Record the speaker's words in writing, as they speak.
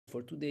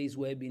for today's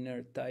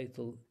webinar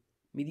titled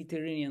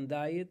Mediterranean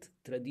Diet,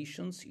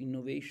 Traditions,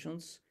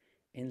 Innovations,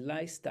 and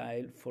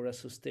Lifestyle for a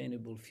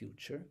Sustainable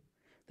Future,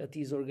 that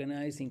is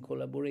organized in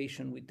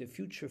collaboration with the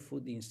Future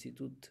Food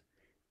Institute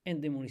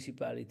and the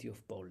Municipality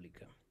of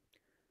Pollica.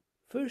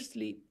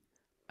 Firstly,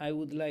 I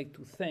would like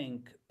to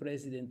thank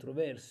President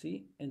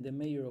Roversi and the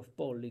Mayor of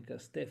Pollica,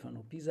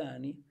 Stefano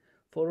Pisani,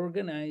 for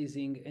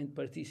organizing and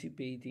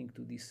participating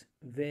to this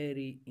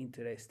very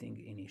interesting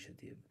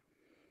initiative.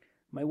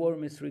 My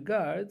warmest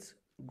regards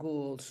go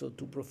also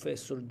to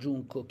Professor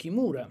Junko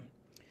Kimura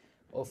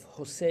of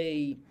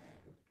Hosei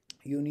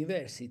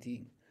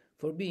University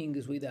for being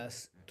with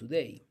us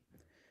today.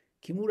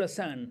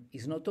 Kimura-san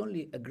is not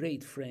only a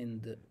great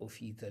friend of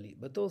Italy,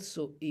 but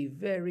also a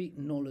very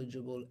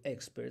knowledgeable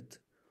expert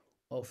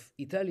of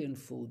Italian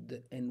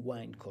food and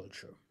wine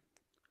culture.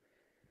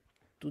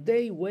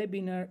 Today's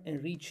webinar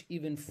enrich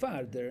even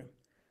further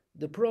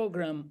the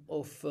program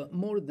of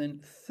more than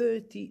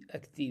 30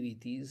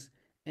 activities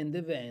and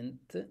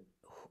events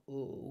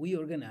we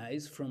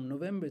organize from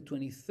November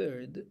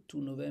 23rd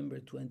to November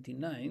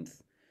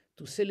 29th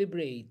to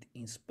celebrate,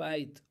 in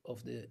spite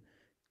of the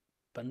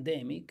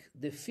pandemic,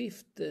 the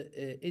 5th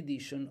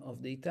edition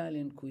of the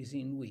Italian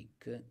Cuisine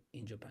Week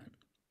in Japan.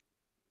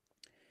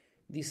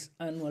 This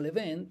annual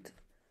event,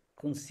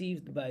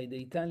 conceived by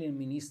the Italian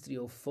Ministry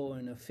of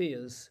Foreign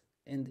Affairs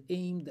and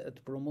aimed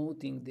at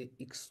promoting the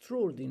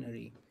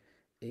extraordinary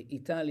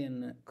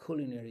Italian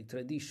culinary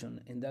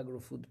tradition and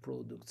agro-food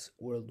products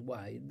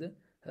worldwide,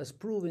 has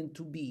proven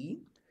to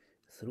be,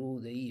 through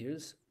the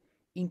years,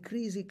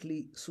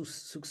 increasingly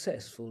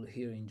successful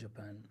here in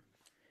Japan.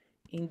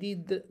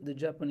 Indeed, the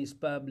Japanese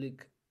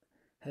public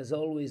has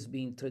always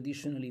been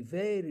traditionally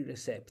very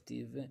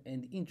receptive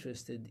and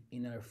interested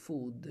in our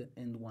food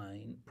and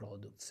wine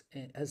products,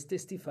 as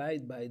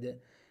testified by the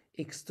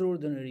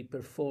extraordinary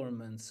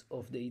performance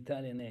of the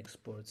Italian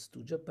exports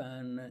to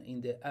Japan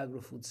in the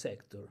agro-food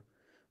sector,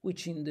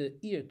 which in the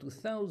year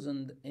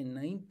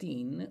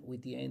 2019,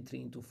 with the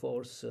entry into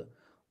force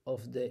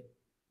of the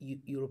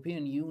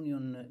European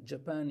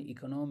Union-Japan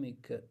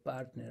Economic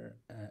Partner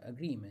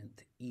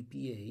Agreement,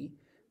 EPA,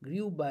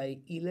 grew by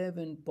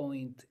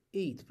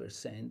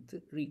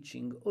 11.8%,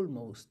 reaching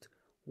almost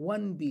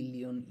 1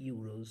 billion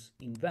euros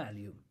in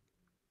value.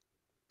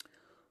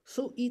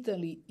 So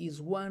Italy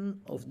is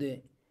one of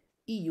the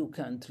EU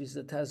countries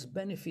that has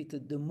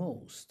benefited the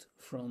most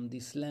from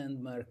this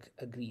landmark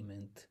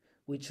agreement,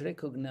 which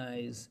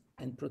recognizes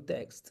and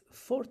protects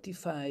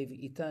 45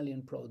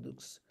 Italian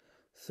products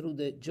through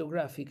the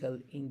geographical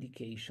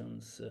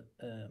indications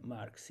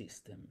mark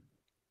system.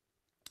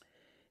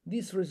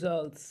 These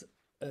results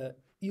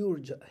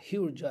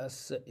urge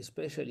us,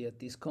 especially at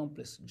this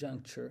complex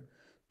juncture,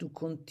 to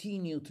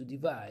continue to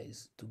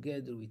devise,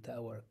 together with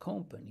our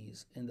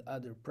companies and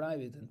other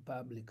private and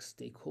public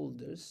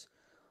stakeholders,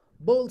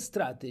 bold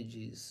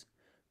strategies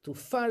to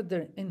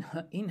further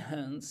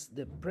enhance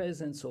the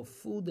presence of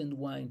food and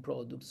wine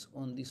products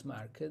on this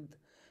market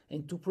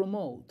and to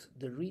promote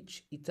the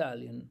rich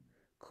Italian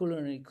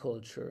culinary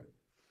culture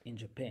in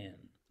Japan.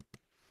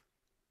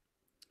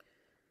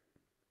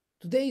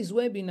 Today's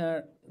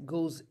webinar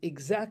goes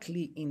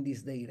exactly in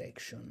this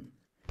direction,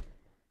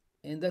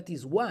 and that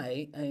is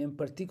why I am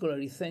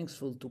particularly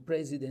thankful to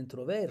President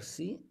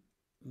Roversi,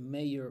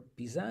 Mayor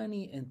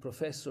Pisani, and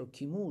Professor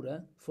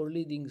Kimura for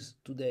leading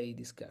today's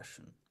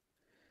discussion.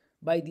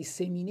 By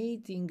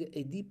disseminating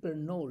a deeper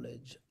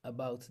knowledge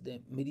about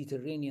the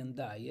Mediterranean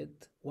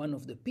diet, one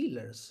of the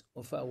pillars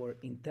of our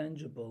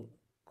intangible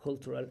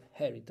cultural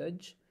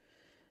heritage,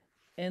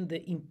 and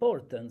the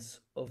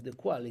importance of the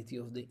quality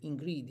of the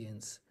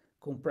ingredients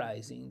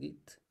comprising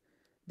it,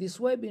 this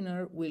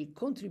webinar will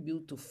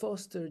contribute to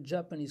foster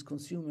Japanese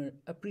consumer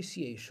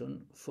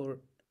appreciation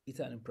for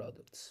Italian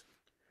products.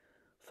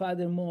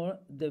 Furthermore,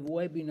 the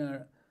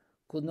webinar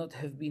could not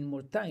have been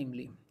more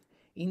timely.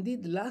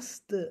 Indeed,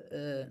 last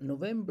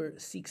November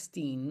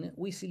 16,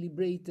 we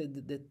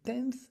celebrated the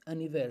 10th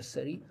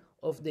anniversary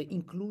of the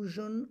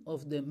inclusion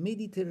of the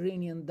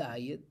Mediterranean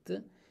diet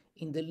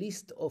in the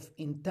list of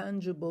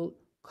intangible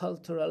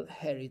cultural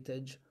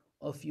heritage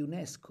of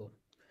UNESCO,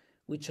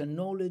 which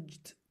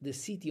acknowledged the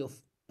city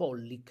of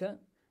Pollica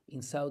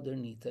in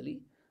southern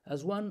Italy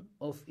as one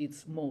of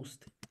its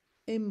most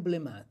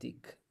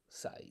emblematic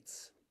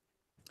sites.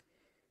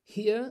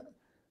 Here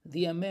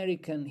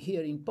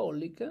in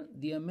Pollica,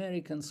 the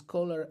American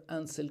scholar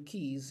Ansel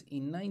Keys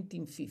in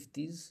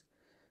 1950s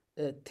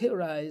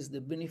theorized the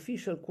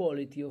beneficial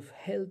quality of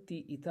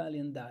healthy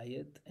Italian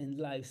diet and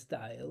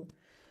lifestyle,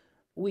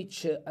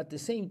 which at the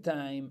same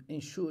time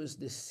ensures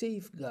the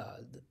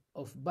safeguard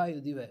of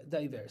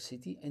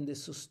biodiversity and the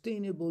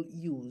sustainable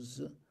use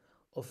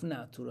of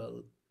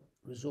natural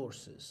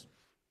resources.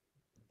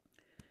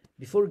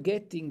 Before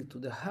getting to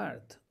the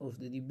heart of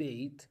the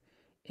debate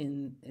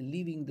and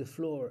leaving the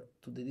floor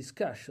to the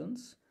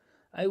discussions,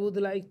 I would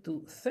like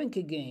to thank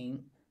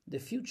again the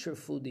Future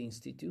Food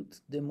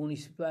Institute, the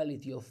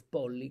Municipality of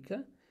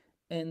Pollica,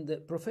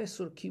 and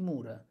Professor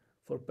Kimura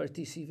for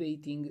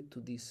participating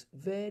to this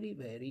very,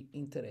 very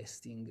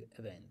interesting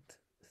event.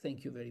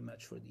 Thank you very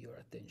much for your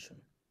attention.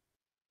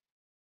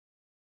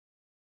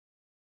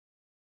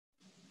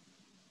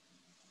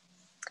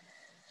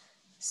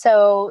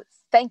 So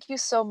thank you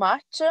so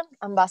much,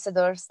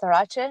 Ambassador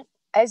Starace.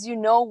 As you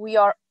know, we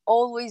are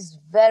always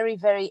very,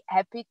 very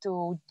happy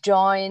to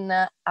join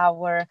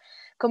our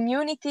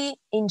community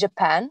in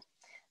Japan.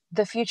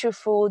 The Future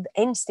Food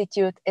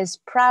Institute is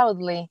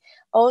proudly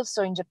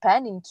also in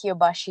Japan in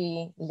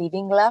Kiyobashi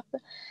Living Lab.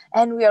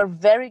 And we are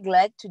very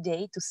glad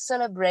today to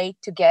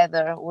celebrate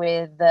together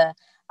with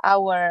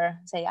our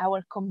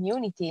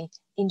community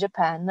in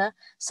Japan,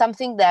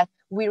 something that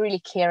we really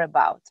care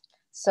about.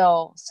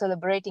 So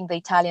celebrating the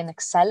Italian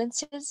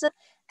excellences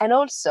and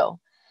also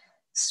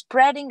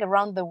spreading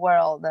around the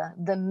world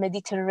the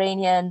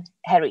Mediterranean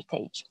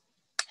heritage.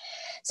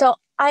 So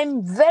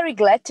I'm very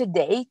glad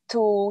today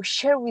to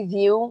share with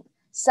you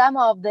some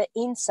of the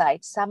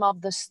insights, some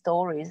of the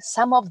stories,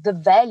 some of the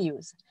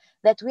values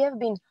that we have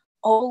been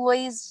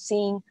always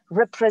seeing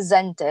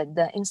represented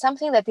in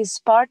something that is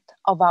part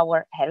of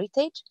our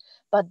heritage,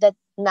 but that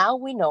now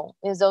we know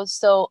is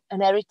also an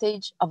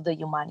heritage of the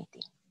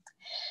humanity.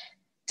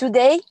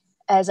 Today,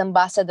 as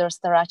Ambassador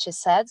Starace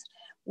said,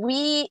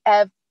 we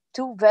have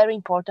two very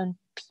important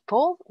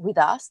people with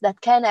us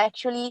that can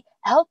actually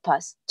help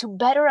us to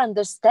better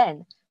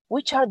understand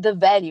which are the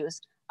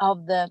values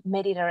of the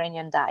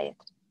Mediterranean diet.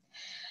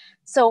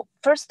 So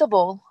first of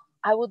all,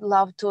 I would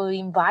love to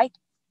invite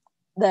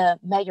the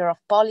mayor of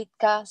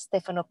Pollica,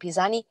 Stefano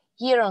Pisani,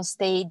 here on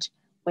stage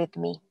with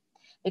me,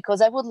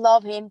 because I would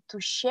love him to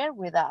share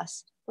with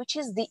us which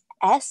is the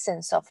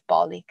essence of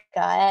Pollica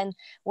and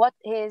what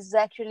is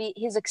actually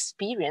his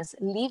experience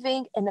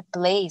living in a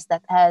place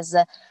that has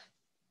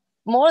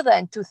more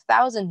than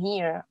 2,000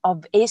 years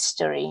of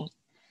history.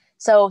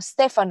 So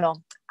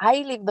Stefano,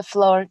 I leave the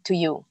floor to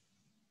you.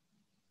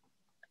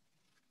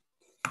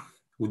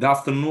 Good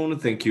afternoon.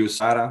 Thank you,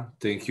 Sara.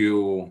 Thank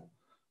you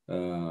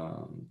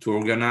to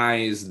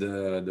organize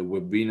the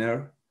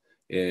webinar.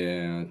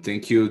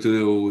 Thank you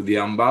to the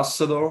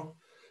ambassador.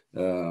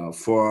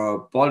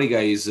 For Pollica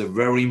is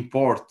very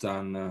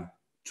important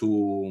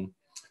to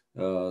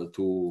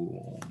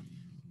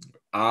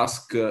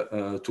ask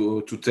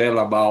to tell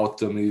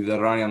about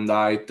Mediterranean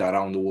diet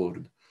around the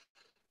world,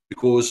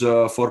 because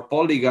for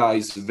Pollica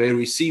is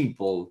very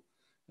simple.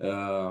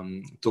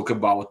 Talk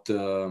about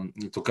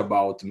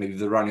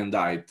Mediterranean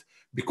diet,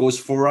 because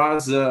for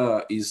us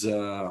is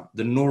the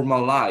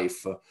normal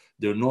life,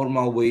 the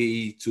normal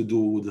way to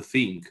do the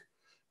thing.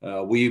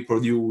 We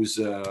produce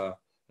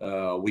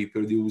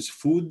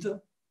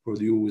food,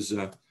 produce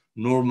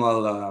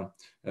normal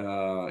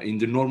in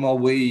the normal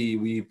way.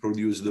 We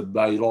produce the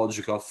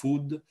biological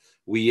food.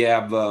 We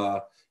have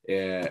a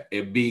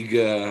big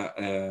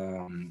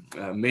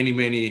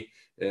many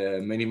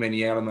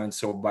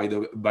elements of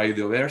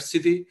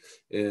biodiversity,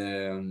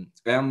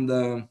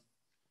 and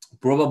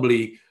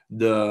probably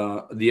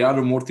the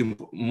other most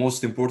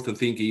important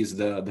thing is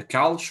the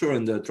culture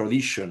and the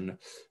tradition.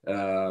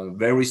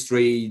 Very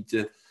straight,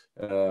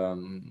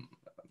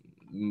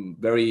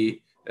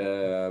 very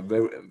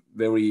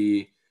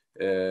very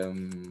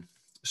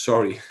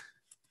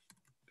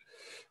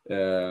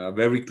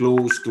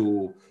close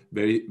to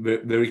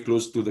very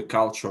close to the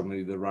culture of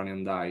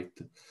Mediterranean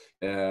diet.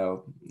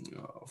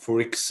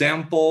 For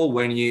example,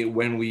 when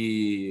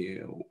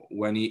we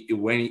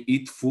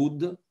eat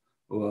food,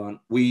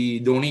 we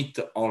don't eat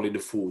only the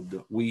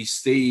food. We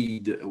stay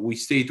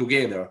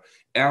together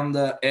and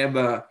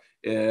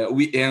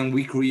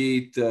we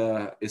create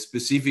a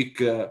specific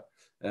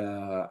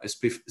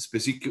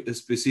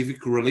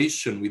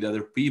relation with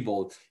other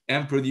people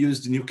and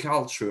produce the new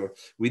culture.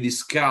 We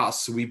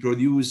discuss, we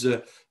produce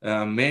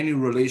many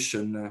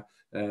relation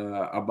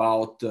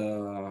about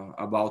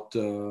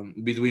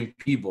between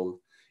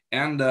people,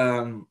 and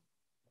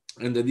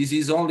this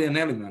is only an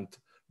element.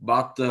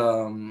 But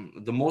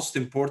the most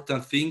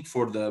important thing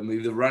for the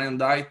Mediterranean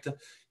diet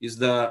is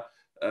the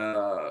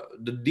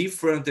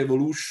different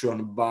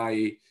evolution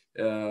by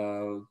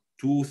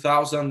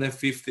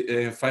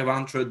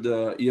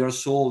 2,500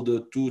 years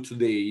old to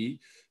today.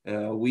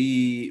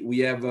 We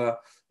have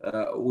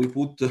we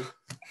put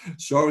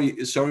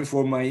sorry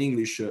for my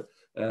English.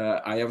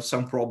 I have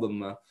some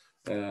problem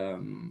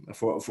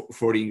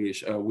for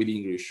English with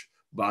English,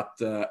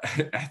 but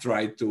I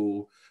try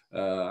to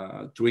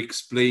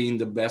explain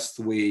the best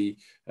way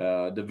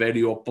the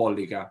value of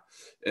Pollica.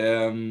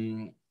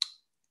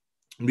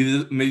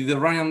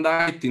 Mediterranean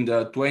diet in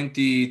the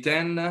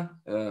 2010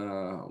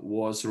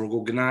 was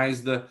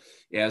recognized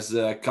as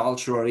a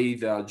cultural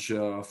heritage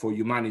for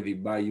humanity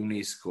by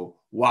UNESCO.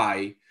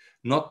 Why?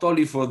 Not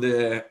only for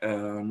the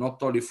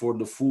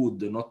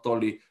food, not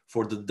only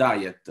for the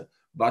diet,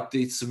 but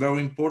it's very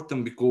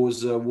important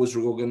because it was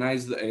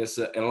recognized as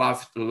a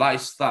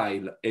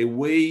lifestyle, a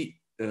way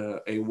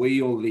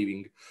of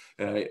living,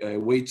 a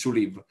way to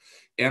live,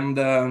 and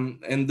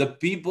the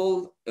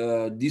people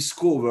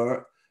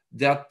discover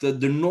that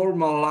the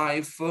normal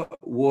life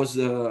was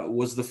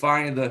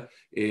defined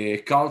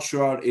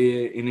cultural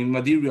in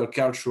immaterial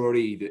cultural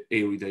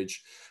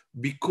heritage,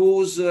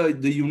 because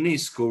the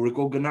UNESCO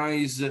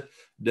recognized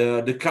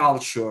the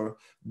culture,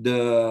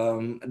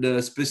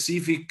 the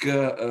specific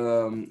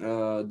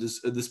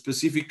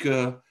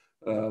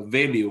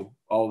value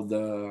of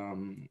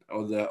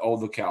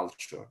the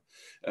culture.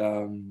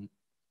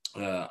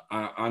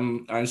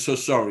 I'm so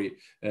sorry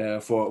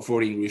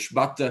for English,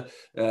 but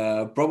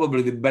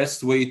probably the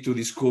best way to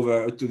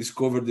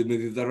discover the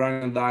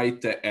Mediterranean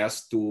diet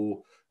is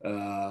to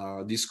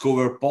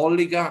discover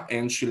Pollica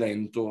and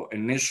Cilento, a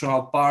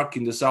national park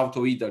in the south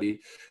of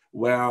Italy,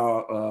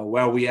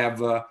 where we have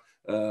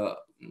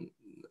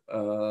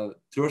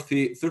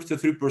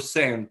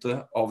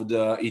 33% of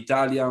the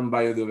Italian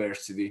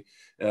biodiversity.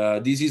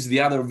 This is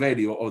the other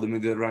value of the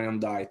Mediterranean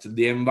diet,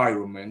 the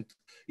environment.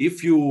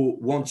 If you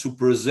want to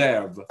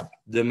preserve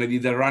the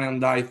Mediterranean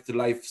diet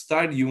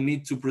lifestyle, you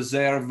need to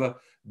preserve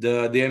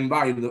the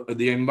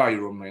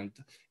environment.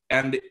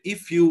 And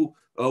if you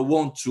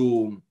want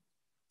to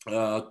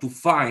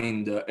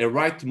find a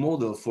right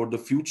model for the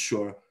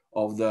future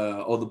of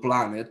the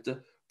planet,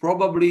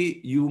 probably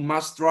you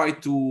must try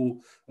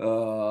to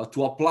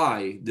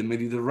apply the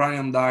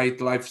Mediterranean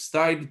diet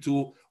lifestyle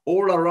to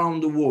all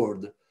around the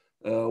world.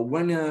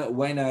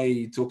 When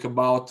I talk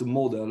about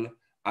model,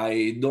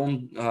 I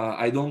don't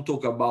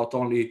talk about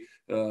only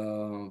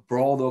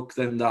product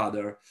and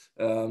other.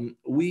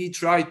 We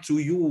try to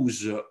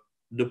use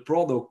the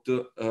product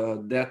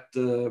that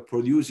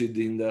produced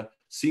in the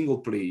single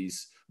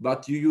place,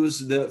 but you use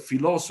the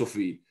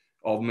philosophy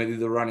of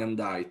Mediterranean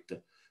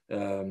diet.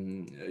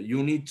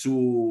 You need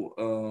to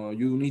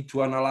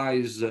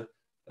analyze the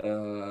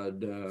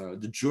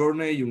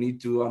journey. You need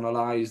to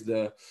analyze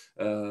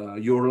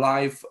your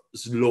life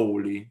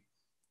slowly,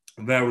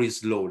 very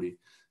slowly.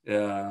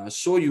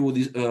 So you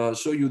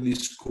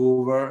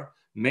discover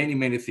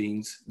many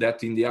things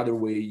that in the other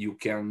way you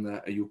can't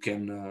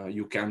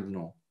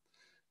know.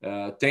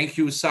 Thank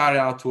you,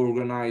 Sara, to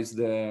organize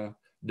the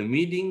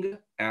meeting,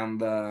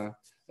 and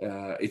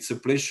it's a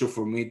pleasure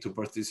for me to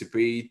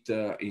participate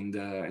in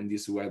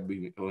this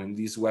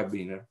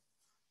webinar.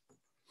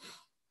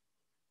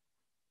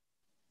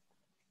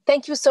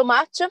 Thank you so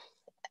much.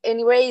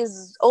 Anyway,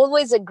 it's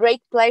always a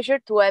great pleasure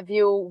to have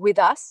you with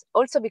us,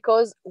 also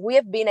because we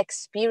have been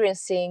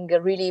experiencing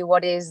really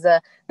what is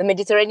the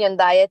Mediterranean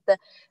diet,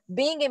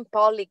 being in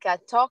Pollica,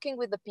 talking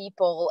with the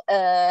people,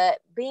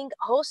 being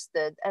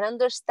hosted and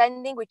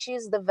understanding which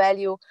is the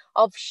value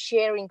of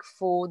sharing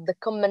food, the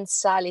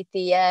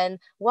commensality, and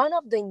one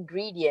of the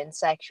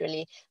ingredients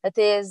actually that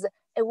is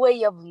a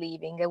way of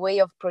living, a way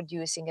of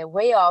producing, a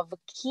way of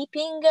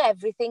keeping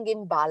everything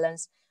in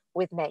balance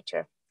with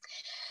nature.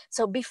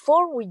 So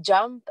before we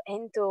jump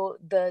into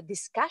the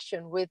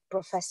discussion with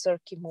Professor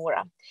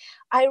Kimura,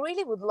 I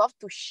really would love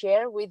to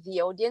share with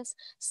the audience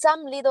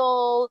some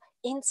little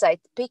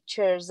insight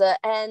pictures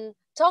and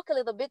talk a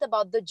little bit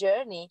about the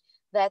journey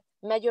that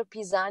Major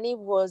Pisani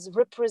was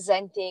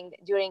representing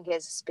during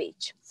his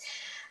speech.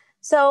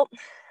 So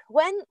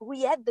when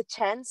we had the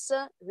chance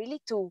really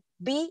to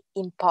be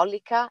in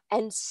Pollica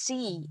and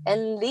see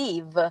and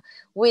live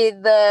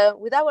with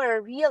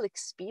our real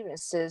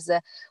experiences,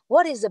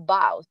 what is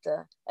about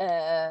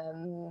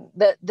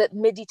the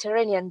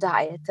Mediterranean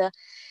diet,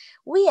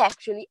 we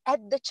actually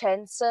had the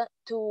chance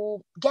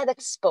to get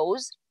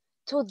exposed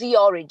to the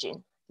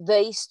origin,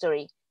 the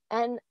history,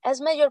 and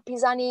as Major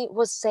Pisani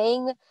was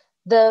saying,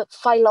 the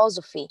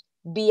philosophy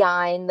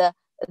behind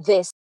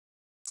this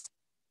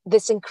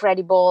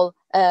incredible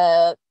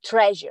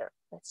treasure,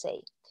 let's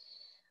say.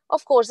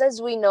 Of course, as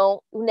we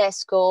know,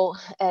 UNESCO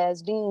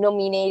has been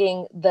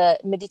nominating the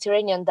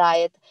Mediterranean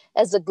diet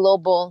as a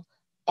global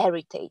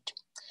heritage.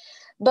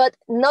 But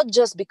not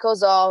just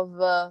because of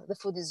the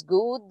food is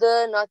good,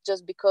 not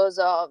just because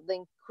of the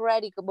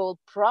incredible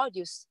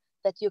produce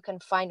that you can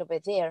find over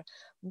there,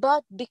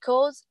 but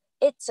because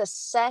it's a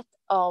set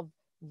of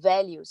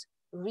values,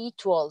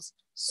 rituals,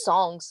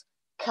 songs,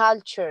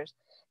 cultures,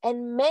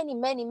 and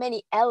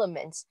many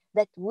elements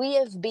that we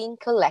have been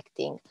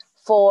collecting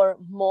for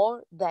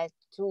more than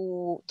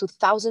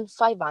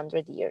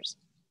 2,500 years.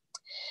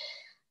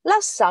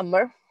 Last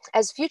summer,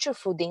 as Future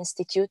Food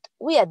Institute,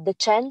 we had the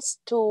chance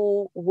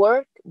to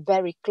work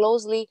very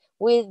closely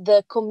with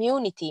the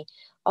community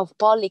of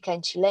Pollica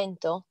and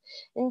Cilento,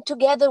 and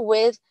together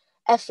with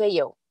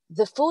FAO,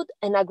 the Food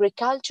and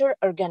Agriculture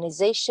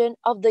Organization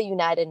of the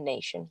United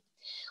Nations,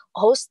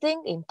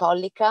 hosting in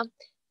Pollica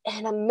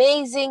an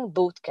amazing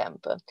boot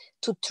camp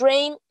to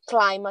train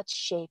climate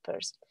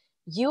shapers,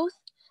 youth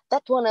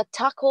that want to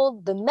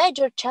tackle the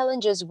major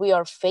challenges we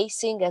are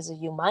facing as a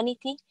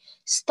humanity,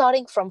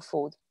 starting from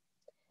food.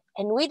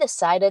 And we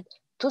decided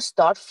to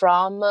start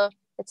from,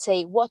 let's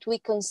say, what we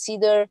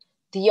consider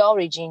the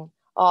origin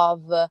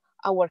of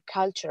our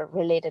culture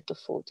related to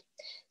food,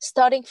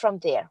 starting from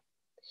there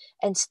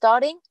and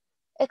starting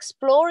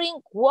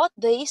exploring what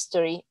the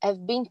history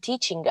have been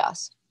teaching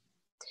us.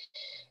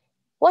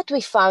 What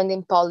we found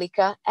in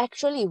Pollica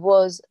actually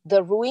was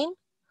the ruin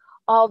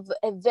of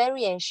a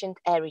very ancient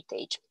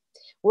heritage,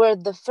 where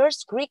the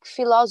first Greek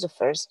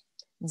philosophers,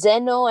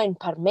 Zeno and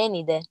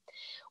Parmenide,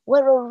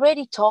 were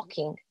already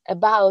talking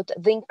about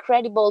the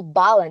incredible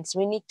balance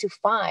we need to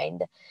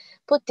find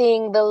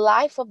putting the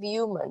life of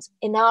humans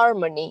in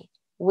harmony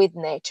with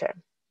nature.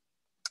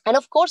 And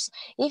of course,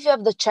 if you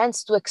have the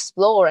chance to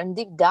explore and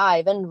deep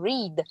dive and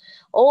read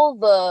all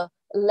the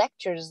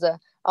lectures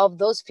of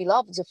those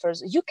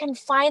philosophers, you can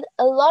find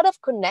a lot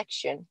of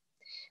connection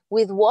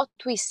with what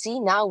we see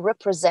now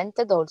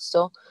represented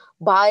also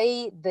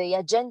by the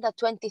Agenda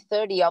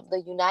 2030 of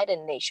the United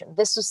Nations,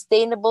 the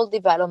Sustainable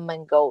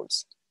Development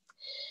Goals.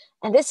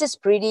 And this is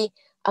pretty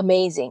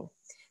amazing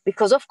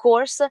because, of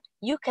course,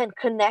 you can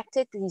connect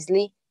it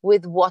easily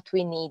with what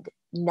we need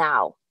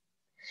now.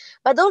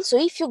 But also,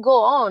 if you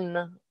go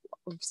on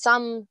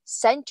some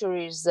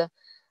centuries,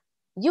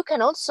 you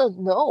can also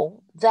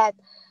know that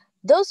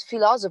those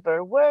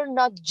philosophers were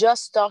not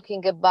just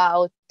talking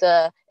about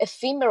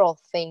ephemeral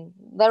things.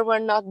 They were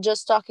not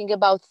just talking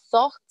about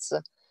thoughts,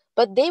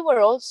 but they were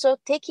also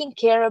taking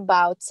care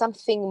about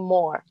something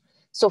more.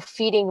 So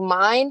feeding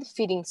mind,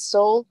 feeding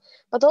soul,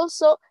 but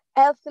also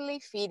healthily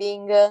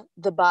feeding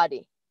the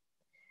body.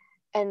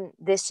 And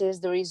this is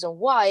the reason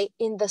why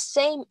in the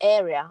same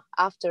area,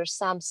 after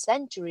some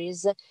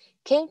centuries,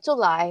 came to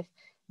life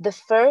the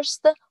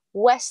first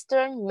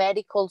Western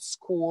medical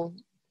school,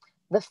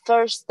 the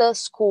first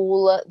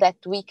school that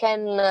we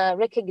can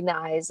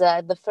recognize,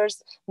 the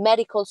first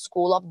medical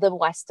school of the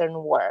Western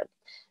world,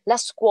 La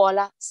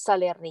Scuola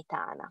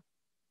Salernitana.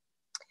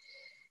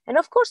 And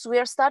of course, we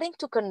are starting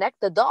to connect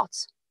the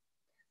dots.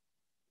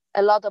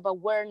 A lot of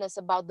awareness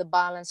about the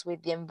balance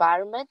with the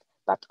environment,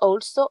 but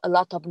also a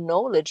lot of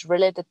knowledge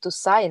related to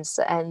science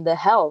and the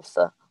health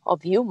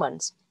of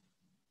humans.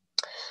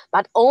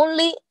 But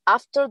only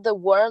after the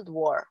World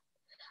War,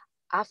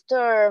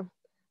 after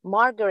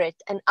Margaret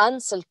and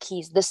Ansel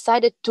Keys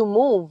decided to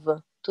move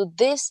to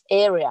this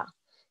area,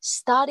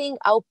 studying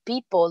how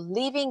people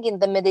living in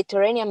the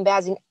Mediterranean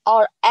basin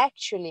are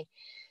actually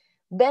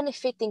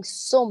benefiting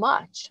so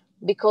much,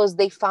 because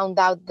they found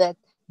out that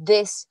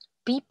these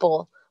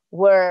people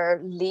were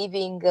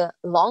living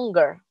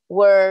longer,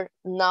 were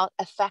not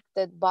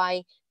affected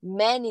by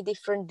many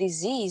different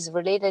diseases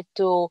related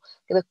to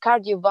the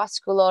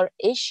cardiovascular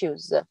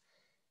issues.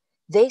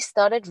 They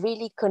started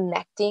really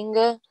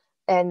connecting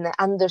and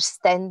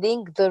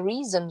understanding the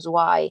reasons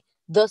why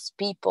those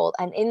people,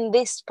 and in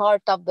this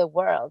part of the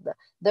world,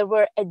 there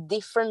were a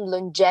different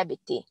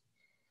longevity.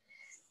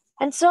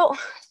 And so,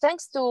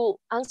 thanks to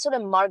Ansel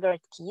and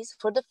Margaret Keys,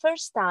 for the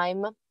first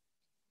time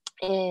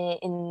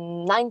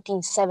in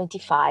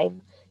 1975,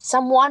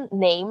 someone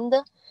named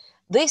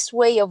this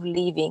way of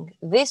living,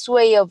 this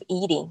way of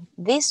eating,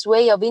 this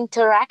way of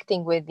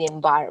interacting with the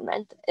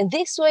environment, and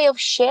this way of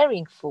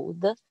sharing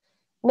food,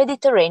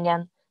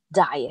 Mediterranean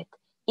diet,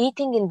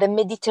 eating in the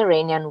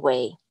Mediterranean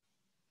way.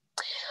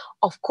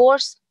 Of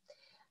course,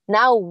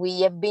 now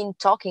we have been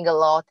talking a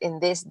lot in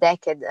this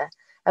decade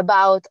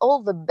about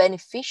all the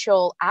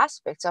beneficial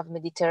aspects of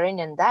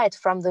Mediterranean diet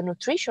from the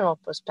nutritional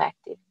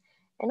perspective.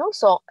 And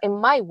also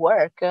in my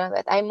work,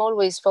 that I'm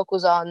always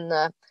focused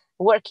on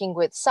working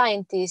with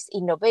scientists,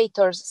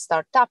 innovators,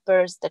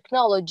 startuppers,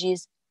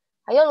 technologies,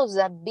 I always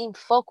have been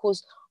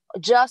focused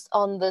just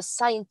on the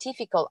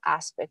scientific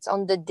aspects,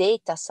 on the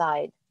data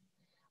side.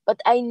 But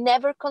I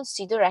never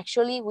consider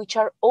actually which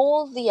are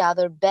all the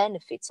other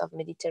benefits of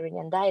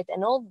Mediterranean diet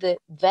and all the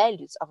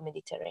values of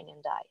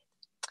Mediterranean diet.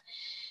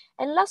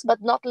 And last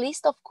but not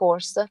least, of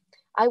course,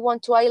 I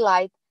want to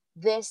highlight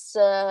this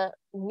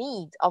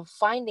need of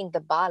finding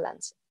the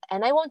balance.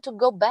 And I want to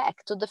go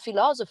back to the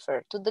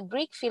philosopher, to the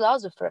Greek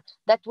philosopher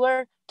that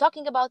were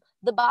talking about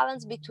the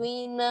balance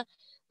between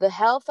the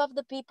health of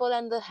the people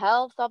and the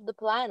health of the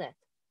planet.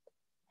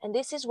 And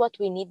this is what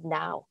we need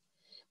now.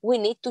 We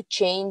need to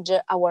change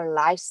our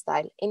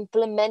lifestyle,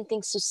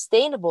 implementing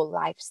sustainable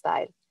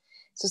lifestyle.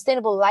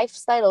 Sustainable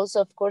lifestyle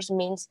also, of course,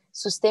 means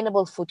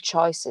sustainable food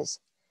choices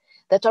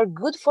that are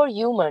good for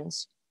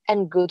humans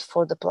and good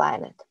for the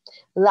planet,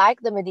 like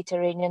the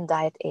Mediterranean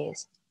diet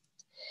is.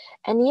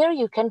 And here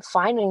you can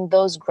find in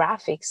those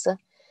graphics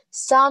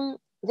some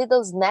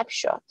little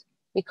snapshot,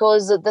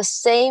 because the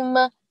same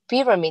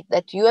pyramid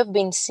that you have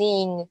been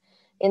seeing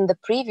in the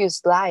previous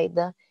slide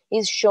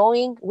is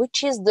showing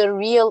which is the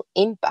real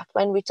impact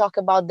when we talk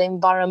about the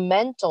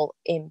environmental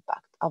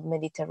impact of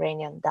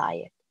Mediterranean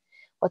diet.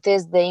 What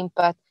is the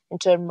impact in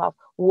terms of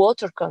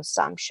water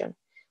consumption,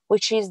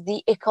 which is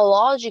the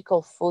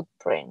ecological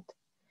footprint,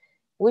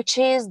 which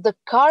is the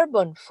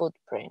carbon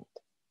footprint.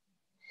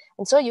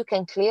 And so you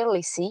can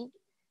clearly see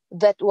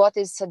that what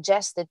is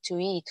suggested to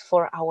eat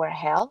for our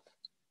health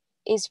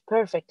is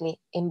perfectly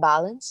in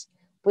balance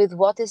with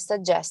what is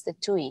suggested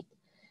to eat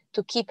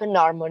to keep an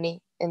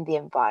harmony in the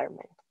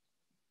environment.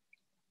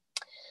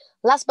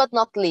 Last but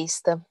not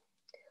least,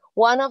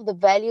 one of the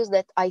values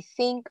that I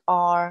think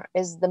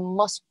is the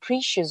most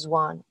precious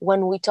one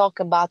when we talk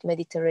about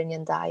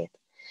Mediterranean diet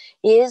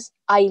is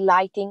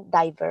highlighting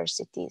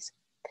diversities.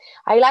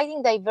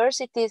 Highlighting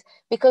diversities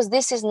because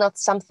this is not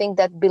something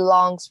that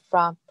belongs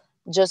from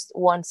just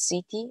one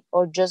city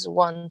or just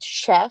one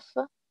chef.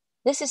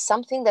 This is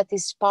something that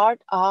is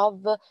part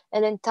of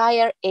an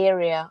entire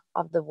area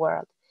of the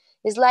world.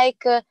 It's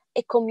like a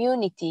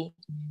community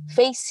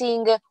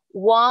facing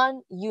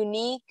one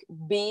unique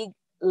big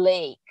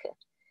lake.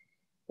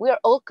 We are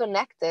all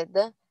connected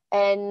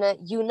and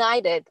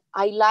united,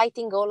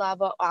 highlighting all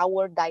of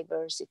our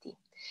diversity.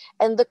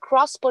 And the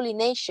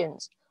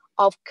cross-pollinations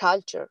of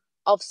culture,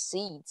 of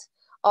seeds,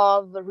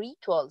 of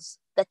rituals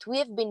that we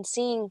have been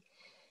seeing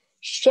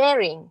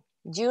sharing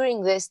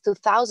during these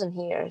 2000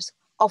 years,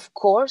 of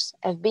course,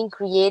 have been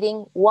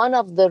creating one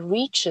of the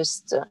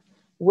richest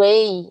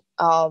way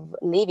of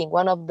living,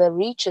 one of the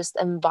richest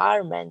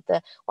environment,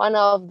 one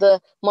of the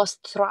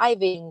most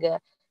thriving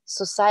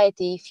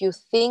society. If you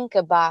think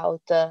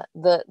about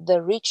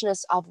the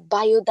richness of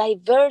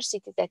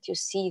biodiversity that you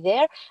see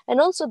there, and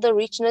also the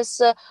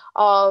richness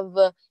of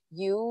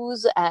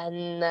use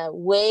and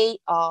way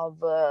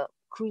of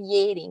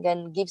creating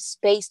and give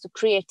space to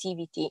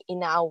creativity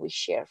in how we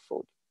share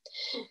food.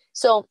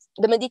 So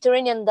the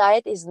Mediterranean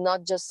diet is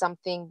not just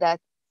something that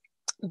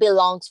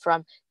belongs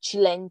from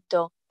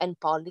Cilento and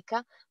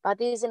Pollica,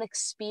 but it is an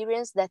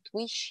experience that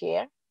we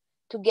share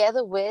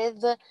together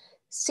with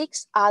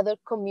 6 other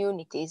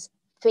communities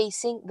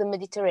facing the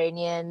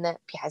Mediterranean,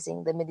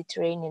 passing the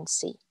Mediterranean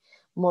Sea: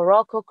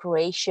 Morocco,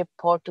 Croatia,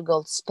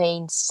 Portugal,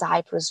 Spain,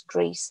 Cyprus,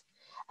 Greece,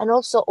 and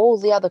also all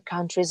the other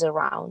countries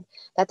around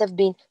that have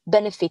been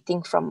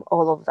benefiting from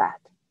all of that.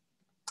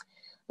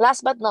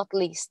 Last but not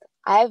least,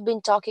 I have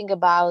been talking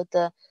about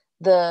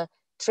the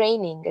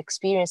training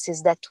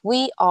experiences that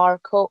we are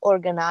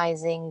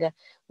co-organizing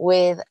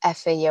with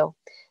FAO.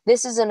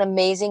 This is an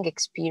amazing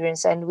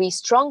experience, and we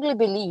strongly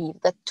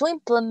believe that to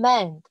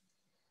implement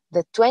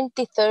the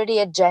 2030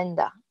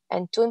 agenda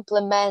and to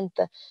implement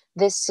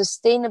this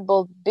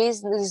sustainable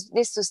business,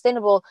 this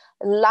sustainable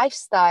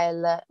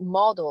lifestyle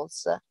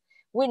models,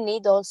 we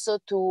need also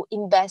to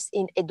invest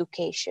in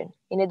education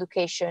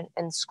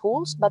and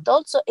schools, but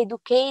also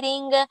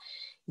educating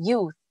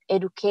youth,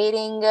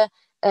 educating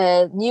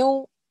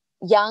new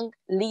young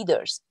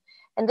leaders.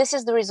 And this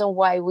is the reason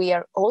why we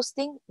are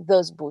hosting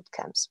those boot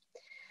camps.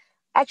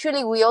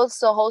 Actually, we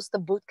also host a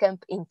boot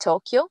camp in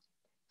Tokyo,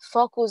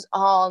 focus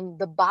on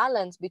the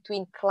balance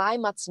between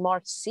climate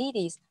smart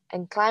cities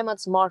and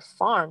climate smart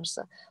farms,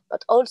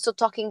 but also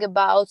talking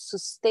about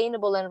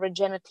sustainable and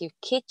regenerative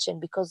kitchen,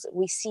 because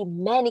we see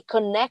many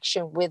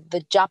connection with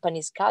the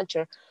Japanese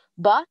culture.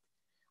 But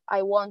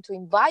I want to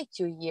invite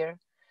you here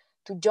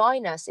to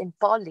join us in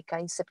Pollica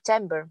in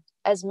September,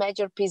 as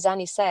Major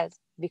Pisani says,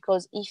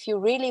 because if you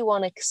really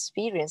want to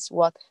experience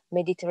what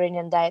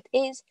Mediterranean diet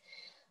is,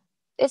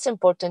 it's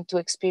important to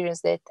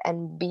experience it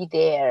and be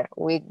there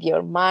with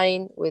your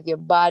mind, with your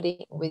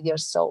body, with your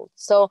soul.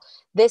 So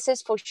this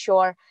is for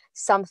sure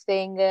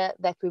something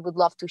that we would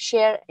love to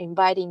share,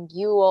 inviting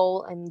you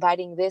all,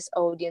 inviting this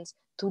audience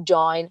to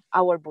join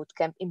our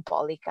bootcamp in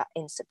Pollica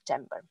in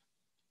September.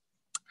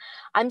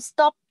 I'm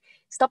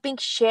stopping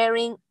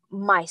sharing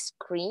my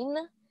screen,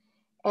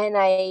 and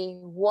I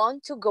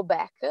want to go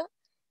back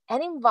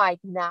and invite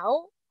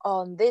now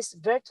on this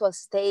virtual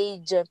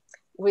stage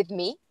with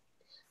me,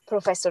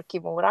 Professor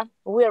Kimura.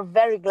 We are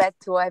very glad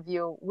to have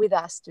you with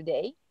us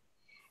today.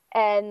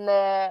 And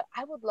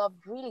I would love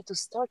really to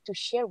start to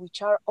share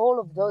which are all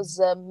of those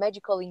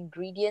magical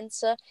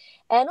ingredients.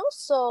 And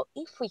also,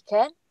 if we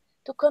can,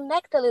 to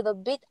connect a little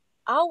bit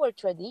our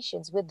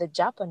traditions with the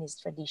Japanese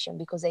tradition,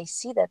 because I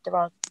see that there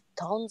are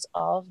tons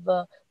of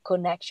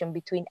connection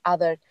between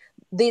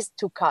these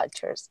two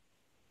cultures.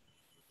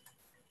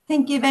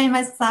 Thank you very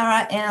much,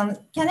 Sara. And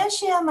can I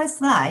share my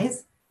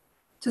slides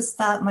to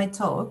start my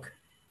talk?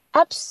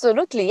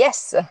 Absolutely,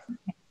 yes.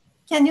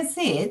 Can you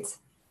see it?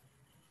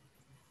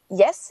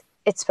 Yes,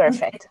 it's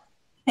perfect. Okay.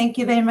 Thank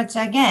you very much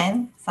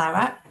again,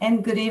 Sara,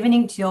 and good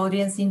evening to your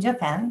audience in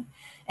Japan,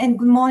 and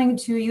good morning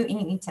to you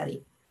in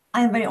Italy.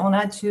 I'm very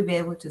honored to be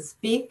able to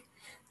speak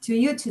to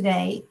you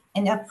today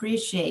and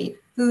appreciate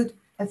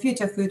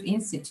Future Food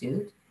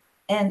Institute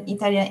and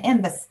Italian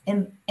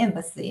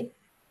Embassy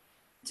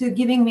to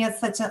giving me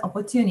such an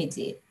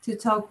opportunity to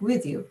talk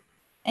with you.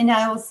 And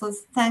I also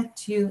thank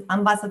to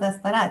Ambassador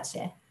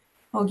Starace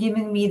for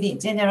giving me the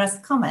generous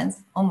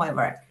comments on my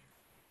work.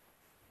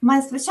 My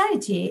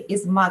specialty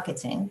is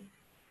marketing,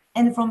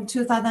 and from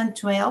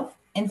 2012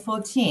 and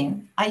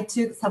 14, I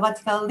took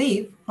sabbatical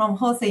leave from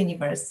Hosei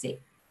University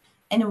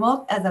and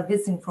worked as a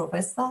visiting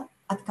professor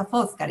at Ca'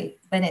 Foscari,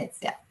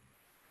 Venezia.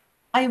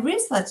 I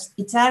researched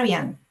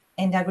Italian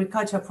and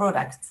agricultural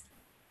products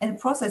and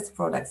processed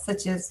products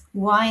such as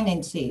wine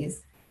and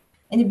cheese,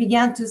 and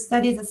began to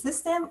study the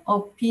system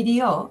of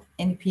PDO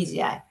and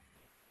PGI.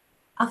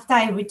 After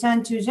I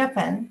returned to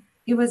Japan,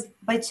 it was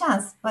by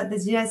chance, but the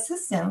GI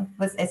system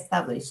was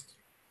established.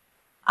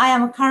 I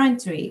am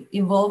currently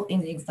involved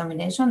in the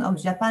examination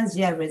of Japan's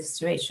GI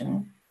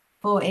registration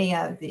for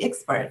the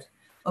expert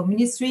of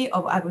Ministry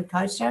of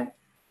Agriculture,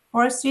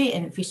 Forestry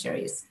and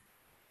Fisheries.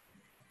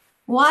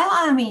 While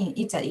I'm in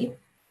Italy,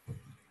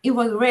 it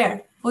was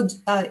rare for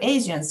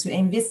Asians to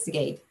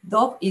investigate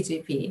DOP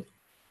EGP,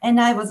 and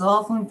I was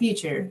often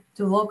featured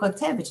to local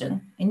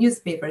television and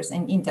newspapers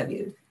and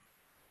interviewed.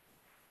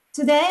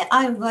 Today,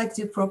 I would like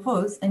to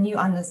propose a new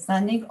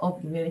understanding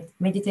of the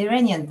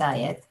Mediterranean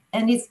diet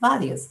and its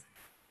values.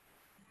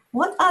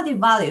 What are the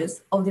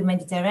values of the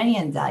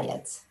Mediterranean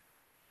diet?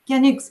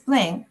 Can you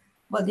explain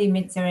what the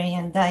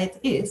Mediterranean diet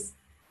is?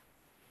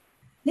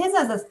 These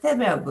are the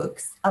several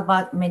books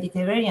about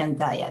Mediterranean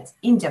diet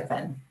in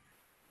Japan.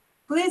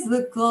 Please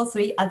look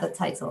closely at the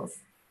titles.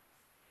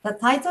 The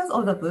titles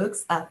of the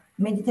books are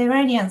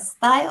Mediterranean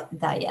Style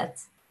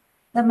Diet,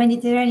 The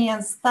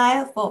Mediterranean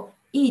Style for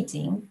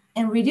Eating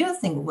and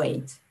Reducing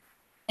Weight,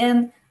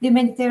 and The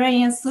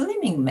Mediterranean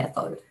Swimming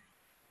Method.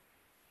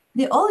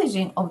 The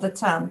origin of the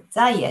term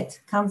diet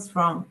comes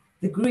from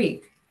the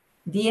Greek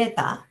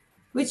dieta,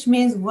 which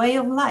means way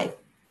of life.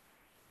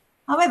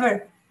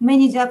 However,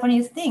 many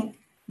Japanese think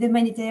the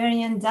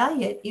Mediterranean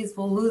diet is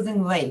for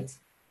losing weight.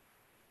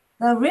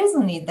 The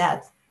reason is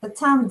that the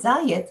term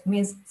diet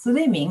means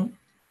slimming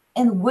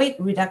and weight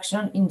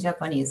reduction in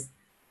Japanese.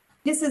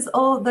 This is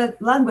all the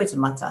language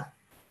matter.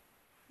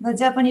 The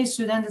Japanese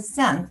should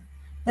understand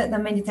that the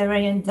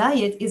Mediterranean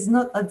diet is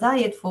not a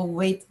diet for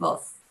weight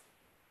loss.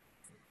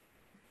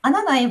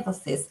 Another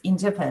emphasis in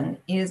Japan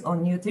is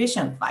on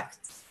nutrition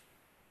facts.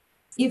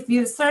 If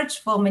you search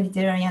for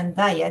Mediterranean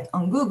diet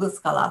on Google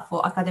Scholar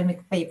for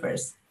academic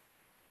papers,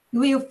 you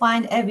will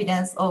find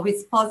evidence of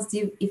its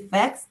positive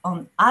effects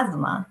on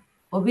asthma,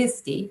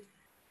 obesity,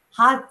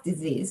 heart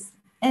disease,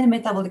 and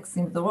metabolic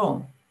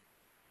syndrome.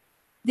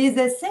 These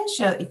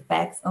essential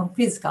effects on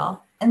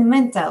physical and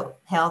mental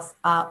health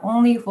are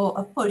only for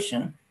a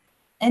portion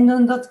and do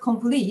not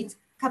complete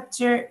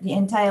capture the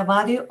entire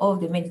value of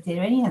the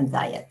Mediterranean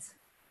diet.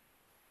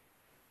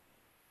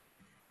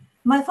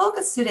 My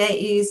focus today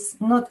is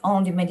not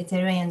on the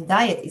Mediterranean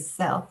diet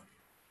itself,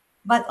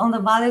 but on the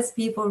values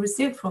people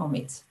receive from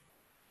it.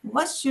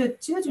 What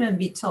should children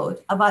be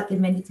taught about the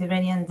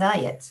Mediterranean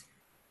diet?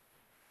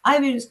 I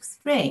will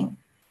explain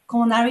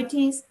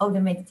commonalities of the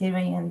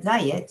Mediterranean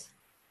diet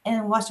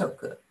and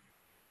washoku,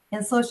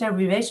 and social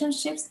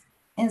relationships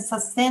and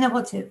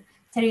sustainable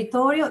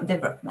territorial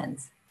development.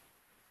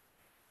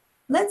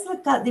 Let's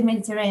look at the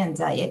Mediterranean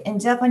diet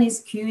and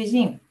Japanese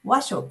cuisine,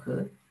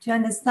 washoku, to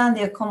understand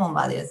their common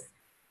values.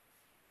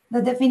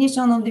 The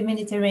definition of the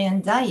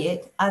Mediterranean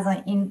diet as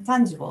an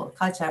intangible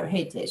cultural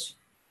heritage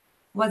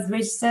was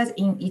registered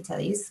in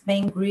Italy,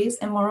 Spain, Greece,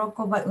 and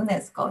Morocco by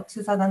UNESCO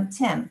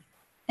 2010.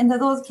 And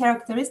those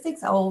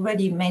characteristics are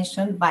already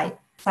mentioned by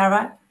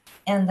Sara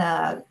and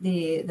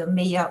the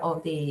mayor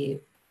of the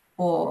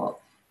Pollica,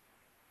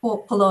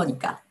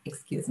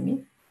 excuse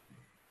me.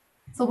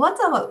 So what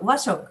about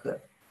washoku?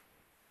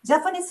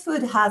 Japanese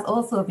food has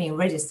also been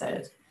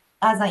registered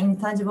as an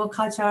intangible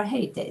cultural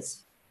heritage.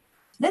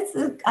 Let's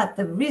look at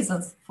the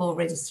reasons for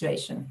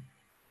registration.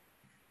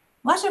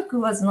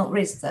 Washoku was not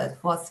registered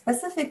for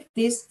specific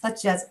dishes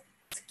such as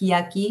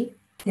sukiyaki,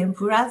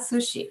 tempura,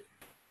 sushi,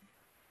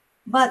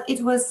 but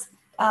it was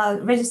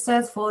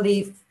registered for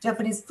the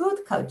Japanese food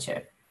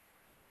culture,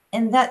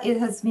 and that it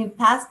has been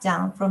passed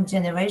down from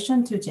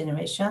generation to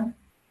generation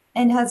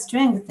and has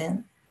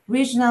strengthened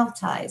regional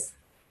ties.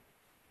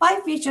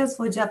 5 features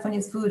for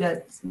Japanese food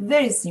are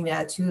very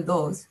similar to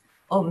those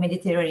of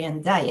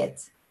Mediterranean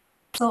diet.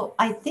 So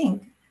I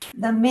think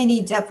that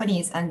many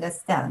Japanese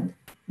understand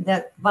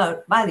the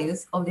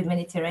values of the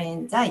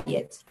Mediterranean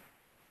diet,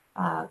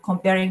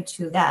 comparing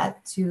to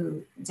that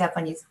to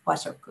Japanese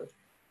washoku.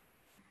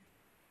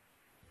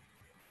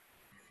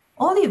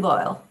 Olive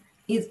oil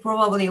is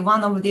probably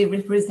one of the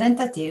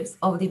representatives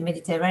of the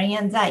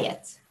Mediterranean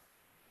diet.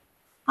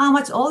 How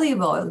much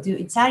olive oil do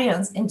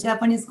Italians and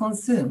Japanese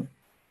consume?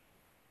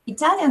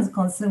 Italians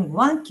consume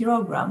 1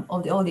 kilogram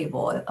of the olive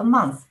oil a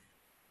month.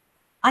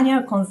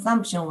 Annual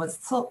consumption was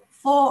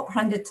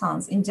 400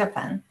 tons in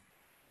Japan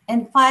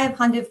and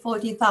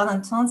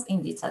 540,000 tons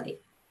in Italy,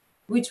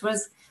 which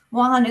was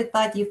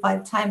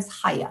 135 times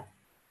higher.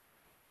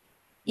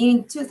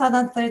 In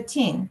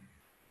 2013,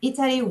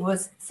 Italy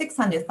was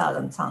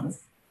 600,000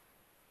 tons.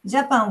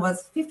 Japan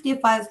was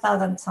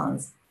 55,000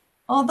 tons.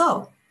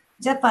 Although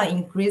Japan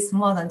increased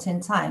more than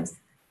 10 times,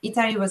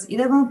 Italy was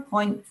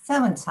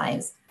 11.7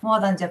 times more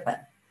than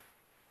Japan.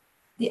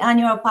 The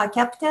annual per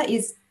capita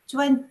is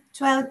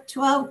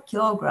 12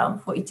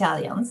 kilograms for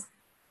Italians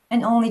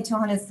and only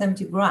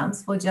 270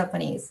 grams for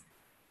Japanese.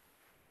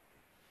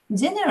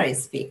 Generally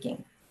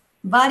speaking,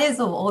 values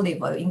of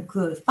olive oil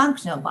include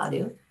functional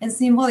value and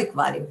symbolic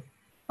value.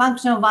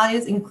 Functional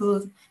values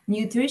include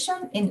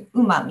nutrition and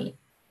umami.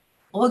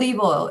 Olive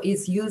oil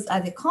is used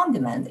as a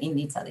condiment in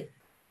Italy.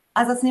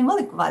 As a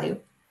symbolic value,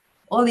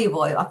 olive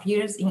oil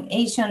appears in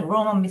ancient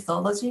Roman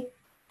mythology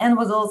and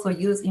was also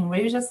used in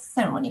religious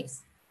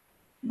ceremonies.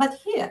 But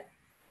here,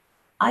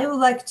 I would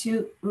like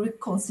to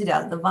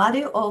reconsider the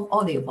value of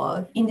olive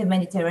oil in the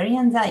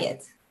Mediterranean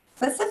diet.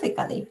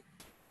 Specifically,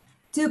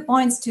 2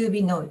 points to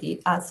be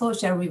noted are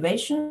social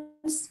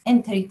relations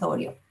and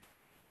territorial.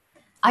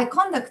 I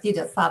conducted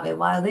a survey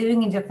while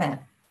living in Italy,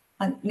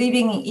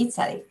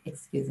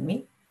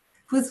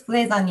 which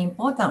plays an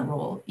important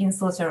role in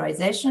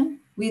socialization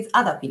with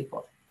other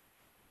people.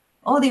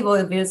 Olive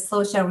oil builds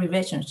social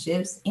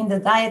relationships in the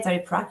dietary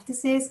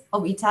practices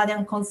of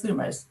Italian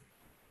consumers.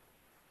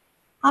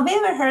 Have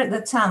you ever heard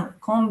the term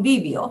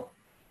convivio?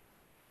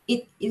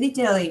 It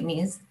literally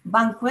means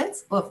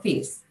banquets or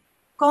feasts.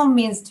 Con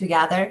means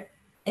together,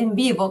 and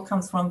vivo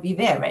comes from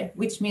vivere,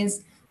 which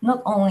means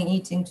not only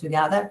eating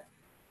together,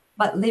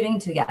 but living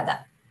together.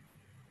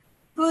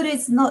 Food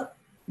is not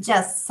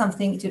just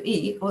something to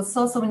eat or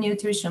source of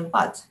nutrition,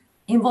 but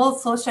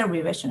involves social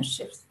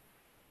relationships.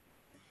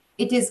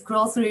 It is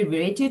closely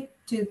related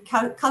to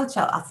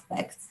cultural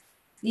aspects.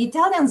 The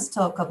Italians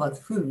talk about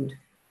food,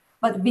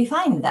 but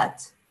behind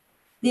that,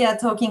 they are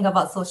talking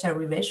about social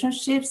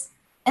relationships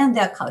and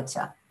their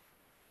culture.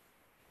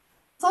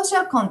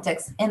 Social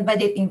contexts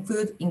embedded in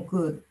food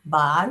include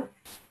bar,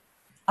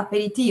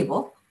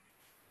 aperitivo,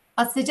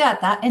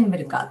 passeggiata, and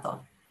mercato.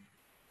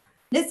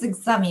 Let's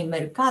examine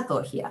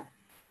mercato here.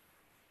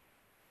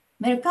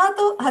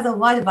 Mercato has a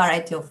wide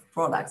variety of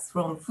products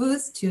from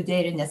foods to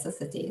daily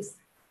necessities.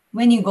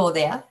 When you go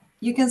there,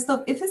 you can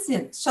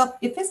shop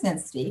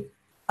efficiently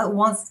at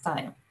one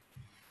time.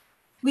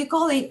 We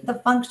call it the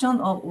function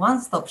of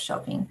one-stop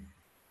shopping.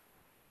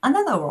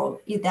 Another word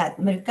is that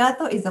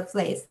mercato is a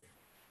place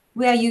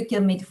where you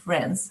can meet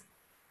friends,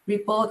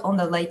 report on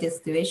the latest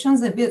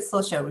situations, and build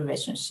social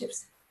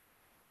relationships.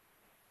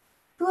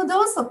 Food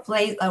also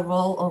plays a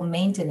role of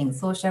maintaining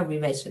social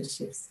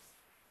relationships.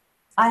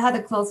 I had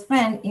a close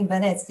friend in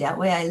Venezia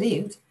where I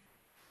lived.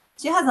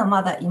 She has a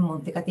mother in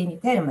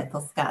Montecatini Terme,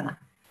 Toscana.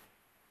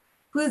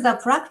 Food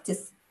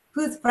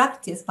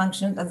practice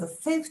functions as a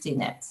safety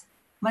net.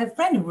 My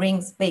friend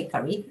brings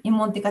bakery in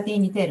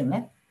Montecatini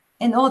Terme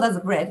and orders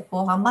bread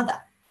for her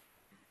mother.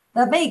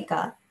 The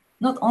baker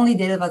not only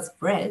delivers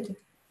bread,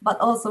 but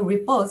also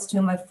reports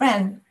to my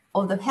friend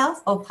of the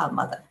health of her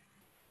mother.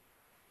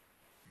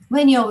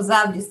 When you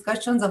observe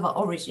discussions about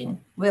origin,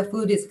 where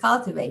food is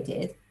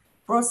cultivated,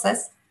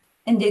 processed,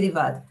 and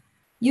delivered,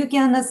 you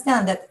can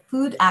understand that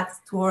food acts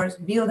towards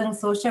building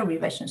social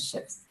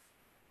relationships.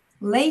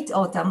 Late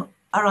autumn,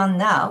 around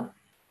now,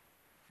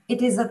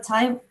 it is a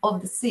time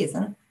of the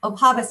season of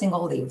harvesting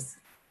olives.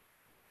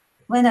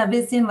 When I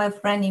visited my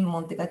friend in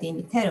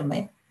Montecatini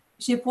Terme,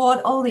 she poured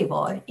olive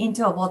oil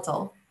into a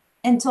bottle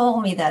and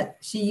told me that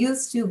she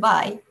used to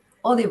buy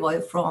olive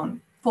oil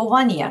for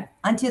 1 year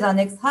until the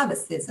next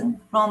harvest season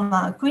from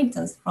an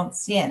acquaintance from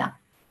Siena,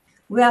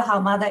 where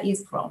her mother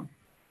is from.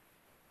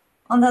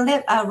 On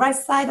the right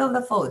side of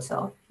the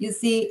photo, you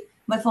see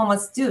my former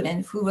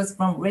student who was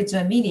from Reggio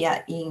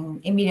Emilia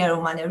in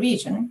Emilia-Romagna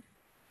region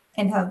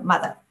and her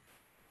mother,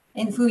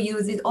 and who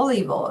uses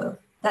olive oil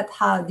that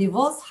her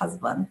divorced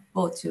husband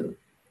bought to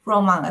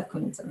from an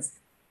acquaintance.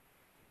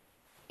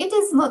 It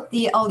is not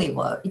the olive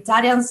oil.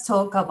 Italians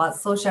talk about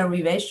social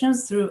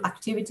relations through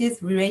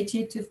activities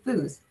related to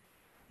food.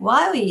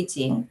 While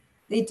eating,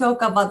 they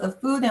talk about the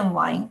food and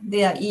wine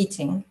they are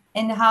eating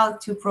and how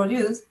to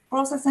produce,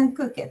 process, and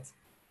cook it.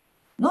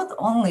 Not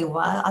only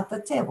while at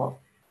the table.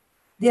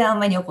 There are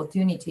many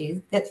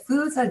opportunities that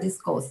foods are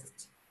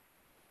discussed.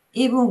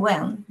 Even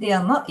when they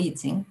are not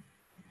eating,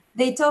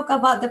 they talk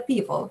about the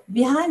people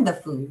behind the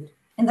food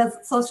and the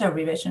social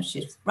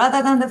relationships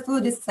rather than the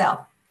food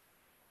itself.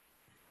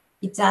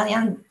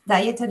 Italian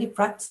dietary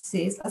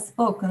practices are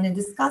spoken and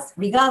discussed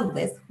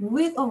regardless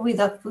with or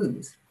without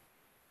food.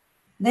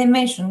 They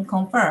mention,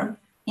 confirm,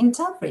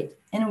 interpret,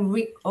 and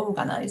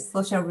reorganize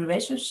social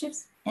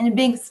relationships and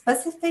being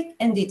specific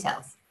and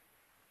detailed.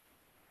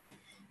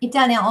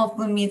 Italians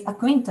often meet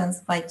acquaintance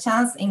by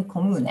chance in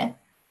Comune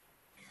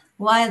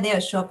while they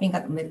are shopping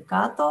at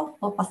mercato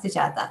or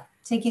passeggiata,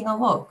 taking a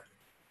walk.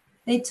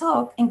 They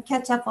talk and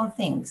catch up on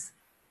things.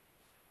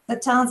 The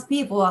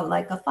townspeople are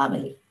like a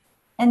family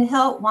and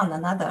help one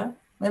another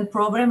when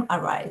problems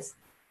arise.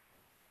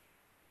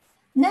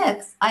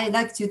 Next, I'd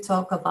like to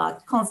talk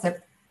about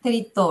concept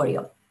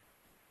territorio.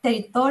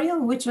 Territorio,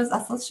 which was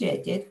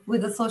associated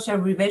with the social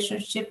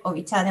relationship of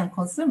Italian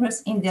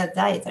consumers in their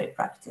dietary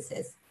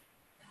practices.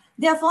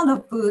 They are fond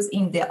of foods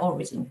in their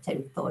origin,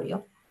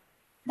 territorio.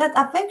 That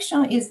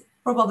affection is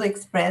probably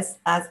expressed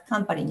as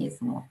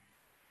campanilismo.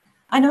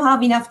 I don't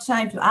have enough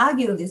time to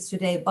argue this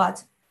today,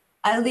 but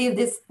I leave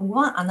this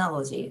one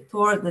analogy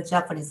toward the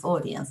Japanese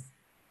audience.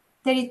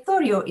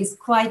 Territorio is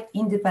quite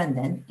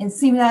independent and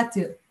similar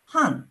to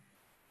Han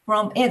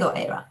from Edo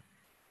era.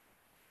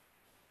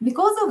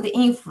 Because of the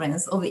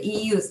influence of the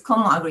EU's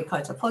Common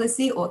Agriculture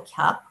Policy, or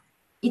CAP,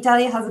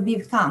 Italy has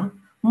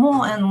become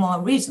more and more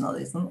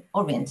regionalism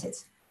oriented.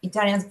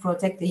 Italians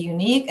protect the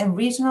unique and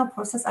regional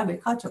processed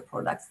agricultural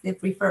products. They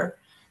prefer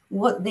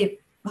what they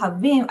have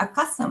been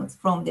accustomed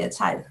from their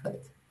childhood.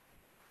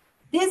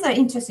 These are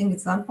interesting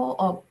examples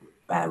of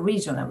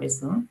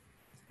regionalism.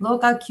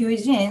 Local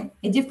cuisine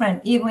is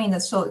different even in the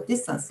short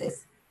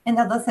distances. And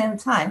at the same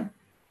time,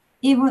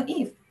 even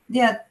if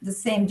they are the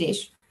same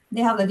dish,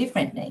 they have the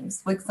different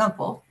names. For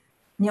example,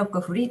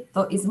 gnocco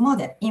fritto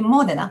in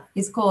Modena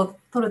is called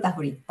torta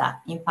fritta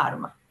in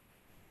Parma.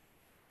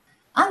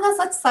 Under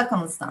such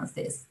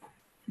circumstances,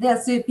 there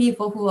are two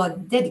people who are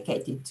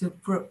dedicated to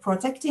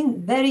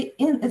protecting very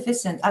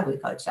inefficient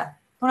agriculture.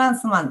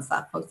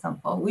 Transmanza, for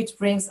example, which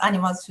brings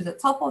animals to the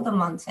top of the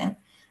mountain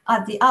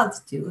at the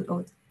altitude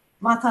of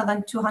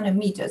 1,200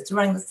 meters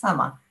during the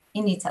summer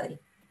in Italy.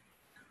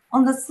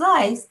 On the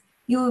slides,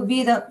 You will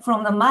be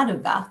from the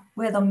Maruga,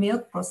 where the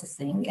milk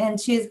processing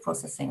and cheese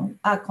processing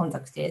are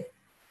conducted,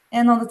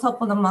 and on the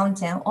top of the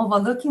mountain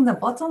overlooking the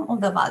bottom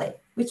of the valley,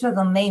 which was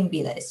the main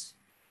village.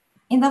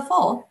 In the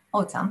fall,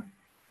 autumn,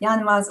 the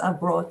animals are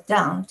brought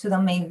down to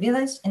the main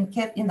village and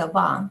kept in the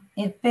barn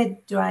and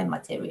fed dry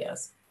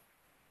materials.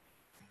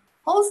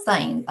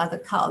 Holstein are the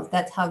cows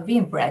that have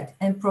been bred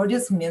and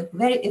produce milk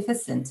very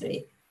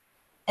efficiently,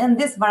 and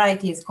this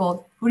variety is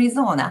called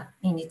Frizzona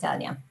in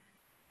Italian.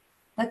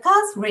 The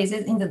cows raised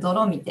in the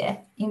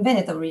Dolomite in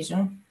Veneto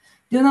region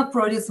do not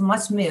produce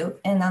much milk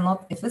and are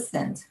not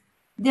efficient.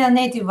 Their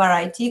native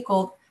variety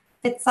called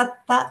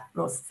Pezzata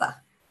Rossa.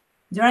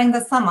 During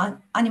the summer,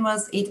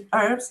 animals eat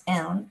herbs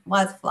and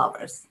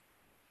wildflowers.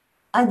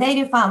 A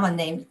dairy farmer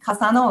named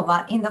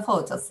Casanova in the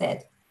photo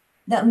said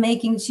that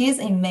making cheese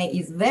in May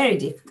is very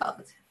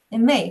difficult.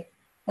 In May,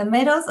 the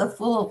meadows are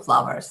full of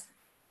flowers,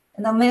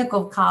 and the milk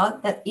of cows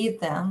that eat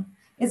them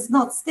is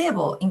not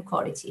stable in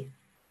quality.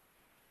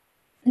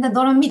 In the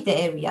Dolomite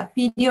area,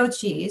 PDO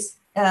cheese,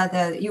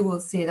 you will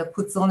see the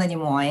Puzzone di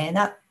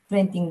Moena,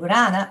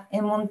 Trentingrana,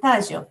 and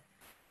Montaggio.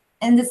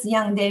 And this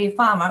young dairy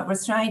farmer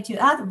was trying to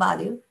add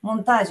value,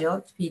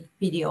 Montaggio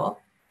PDO,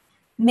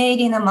 made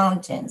in the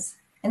mountains,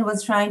 and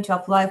was trying to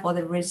apply for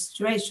the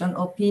registration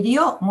of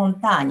PDO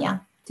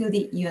Montagna to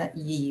the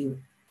EU.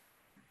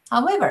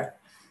 However,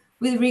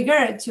 with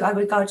regard to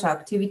agricultural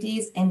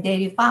activities and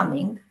dairy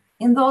farming,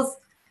 in those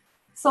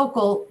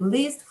so-called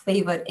least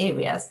favored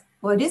areas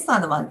or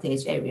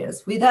disadvantaged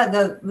areas without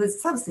the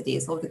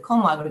subsidies of the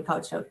Common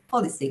Agricultural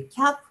Policy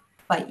capped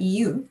by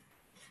EU,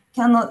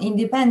 cannot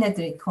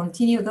independently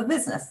continue the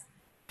business.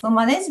 So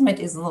management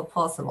is not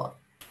possible.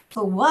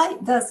 So why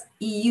does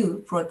EU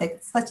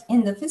protect such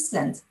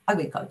inefficient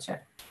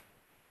agriculture?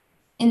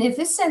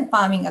 Inefficient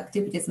farming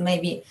activities may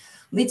be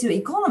little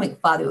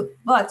economic value,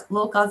 but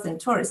locals and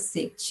tourists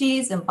seek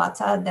cheese and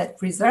butter that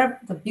preserve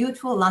the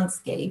beautiful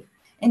landscape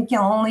and can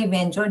only be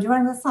enjoyed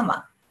during the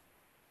summer.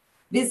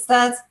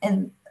 Visitors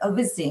and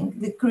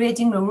visiting,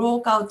 creating the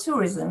local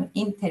tourism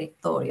in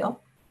Territorio,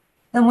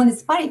 the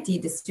municipality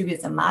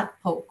distributes a map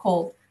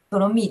called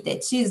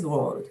Dolomite Cheese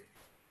World,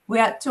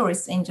 where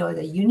tourists enjoy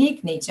the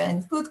unique nature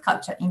and food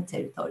culture in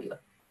Territorio.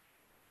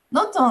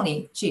 Not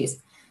only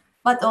cheese,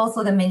 but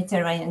also the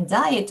Mediterranean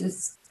diet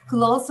is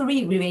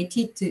closely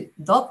related to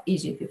DOP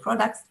EGP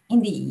products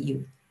in the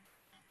EU.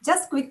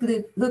 Just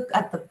quickly look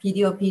at the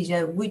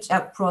PDO-PGI, which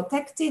are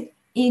protected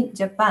in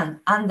Japan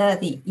under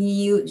the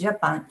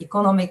EU-Japan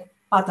Economic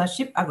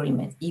Partnership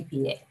Agreement,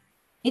 EPA.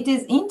 It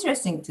is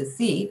interesting to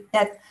see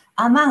that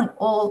among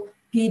all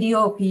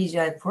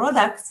PDO-PGI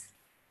products,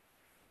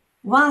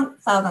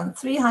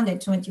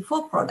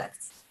 1,324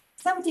 products,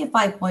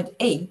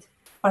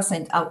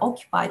 75.8% are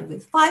occupied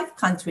with 5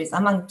 countries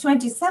among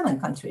 27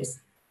 countries.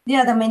 They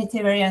are the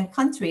Mediterranean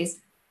countries,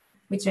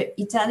 which are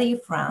Italy,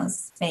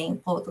 France, Spain,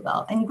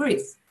 Portugal, and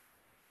Greece.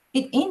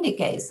 It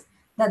indicates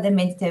that the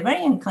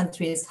Mediterranean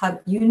countries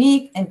have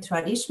unique and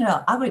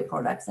traditional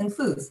agri-products and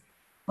foods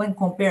when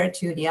compared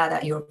to the other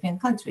European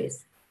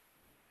countries.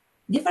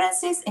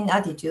 Differences in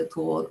attitude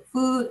toward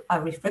food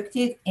are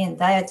reflected in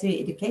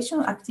dietary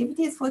education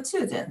activities for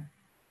children.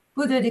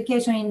 Food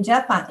education in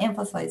Japan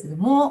emphasizes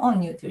more on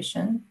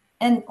nutrition,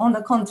 and on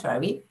the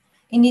contrary,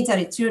 in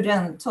Italy, children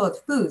are taught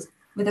foods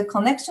with a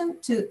connection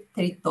to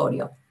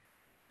Territorio.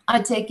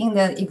 I'm taking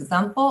the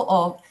example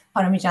of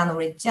Parmigiano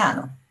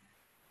Reggiano.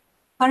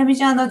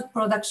 Parmigiano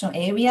production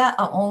area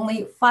are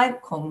only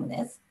 5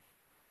 communes.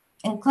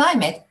 In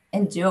climate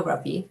and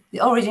geography,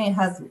 the origin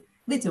has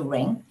little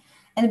rain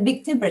and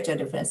big temperature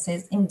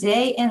differences in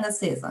day and the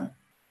season.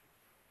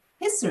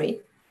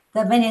 History,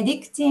 the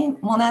Benedictine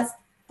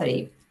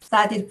monastery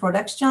started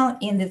production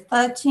in the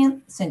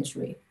 13th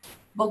century.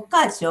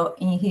 Boccaccio,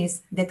 in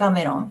his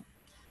Decameron,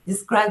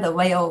 described a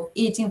way of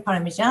eating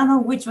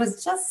Parmigiano, which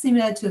was just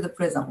similar to the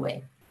present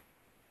way.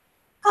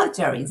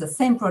 Culturally, the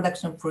same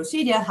production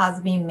procedure has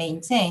been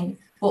maintained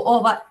for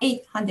over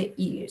 800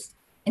 years.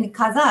 In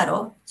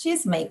Casaro,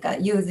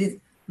 cheesemaker uses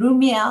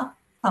Lumiere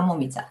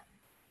thermometer.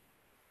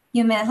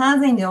 Human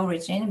hands in the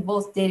origin,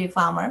 both dairy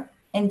farmer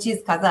and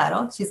cheese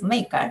Casaro,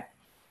 cheesemaker,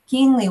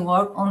 keenly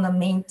work on the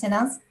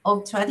maintenance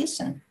of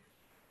tradition.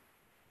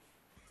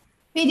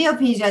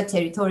 PDO-PGI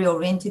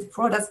territory-oriented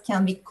products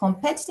can be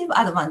competitive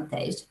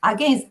advantage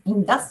against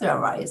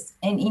industrialized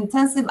and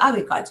intensive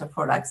agriculture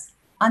products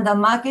under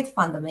market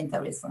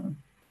fundamentalism.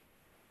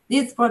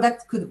 These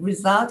products could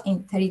result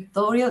in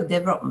territorial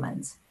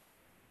development.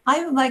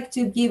 I would like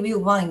to give you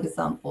one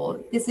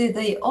example. This is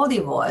the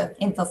olive oil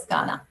in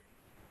Toscana.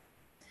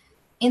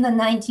 In the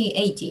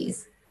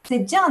 1980s,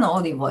 Seggiano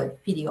olive oil,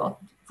 PDO,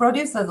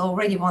 producers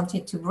already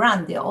wanted to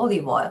brand their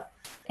olive oil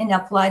and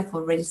applied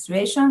for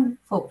registration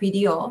for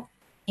PDO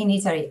in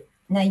Italy,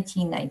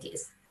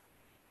 1990s.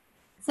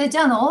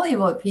 Seggiano olive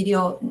oil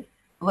PDO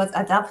was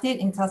adopted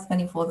in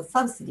Tuscany for the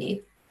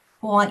subsidy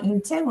for an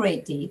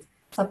integrated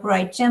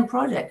supply chain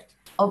project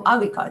of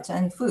agriculture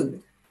and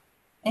food,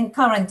 and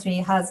currently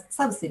has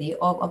subsidy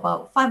of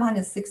about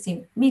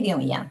 560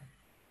 million yen.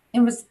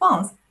 In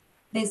response,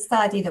 they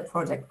started a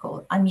project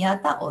called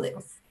Amiata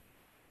Oleos.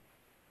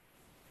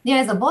 There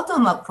is a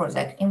bottom-up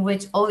project in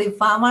which olive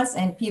farmers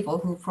and people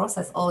who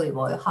process olive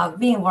oil have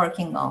been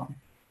working on,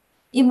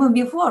 even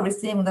before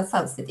receiving the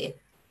subsidy.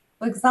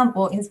 For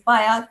example,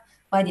 inspired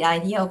by the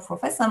idea of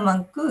Professor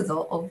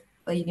Mancuso of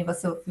the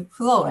University of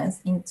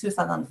Florence in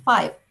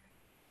 2005,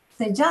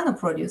 Seggiano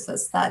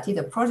producers started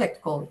a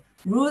project called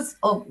Roots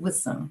of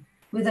Wisdom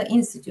with the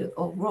Institute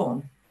of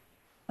Rome.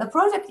 The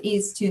project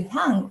is to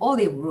hang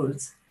olive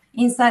roots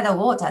inside a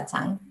water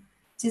tank,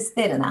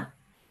 cisterna,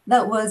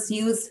 that was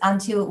used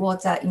until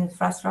water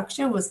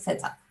infrastructure was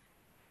set up.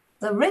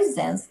 The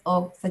residents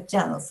of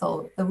Seggiano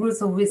saw the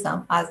Roots of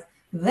Wisdom as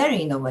very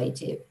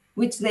innovative,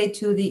 which led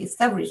to the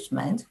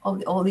establishment of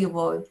the Olive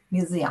Oil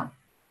Museum.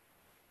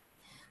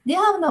 They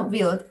have not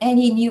built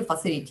any new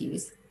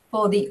facilities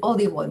for the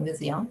Olive Oil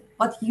Museum,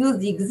 but use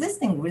the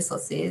existing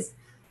resources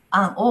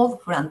and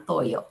old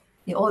frantoio,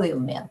 the olive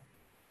mill.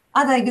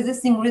 Other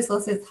existing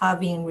resources have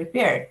been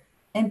repaired,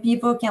 and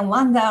people can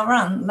wander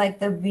around like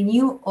the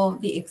venue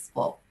of the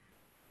expo.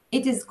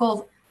 It is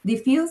called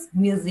Diffuse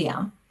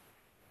Museum,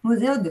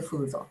 Museo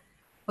Diffuso.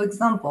 For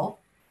example,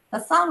 the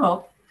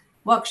Sunrock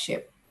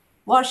worship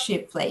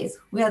place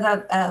where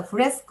the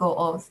fresco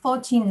of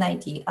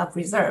 1490 are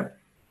preserved.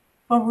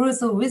 From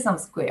Roots of Wisdom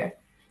Square,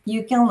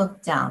 you can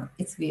look down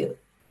its view.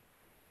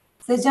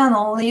 Seggiano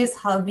olives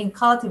have been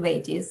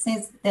cultivated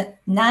since the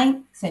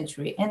 9th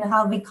century and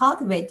have been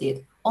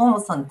cultivated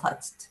almost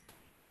untouched.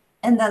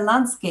 And the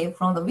landscape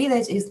from the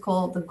village is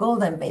called the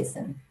Golden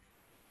Basin,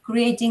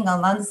 creating a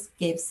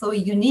landscape so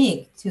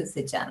unique to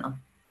Seggiano.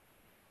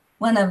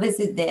 When I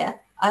visited there,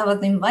 I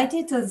was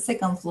invited to the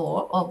second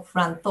floor of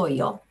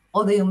Frantoio,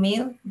 Olive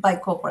Mill by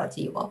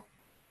Cooperativo,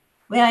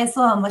 where I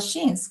saw a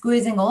machine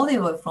squeezing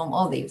olive oil from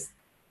olives.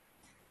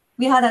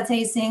 We had a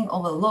tasting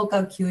of a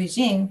local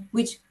cuisine,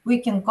 which we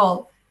can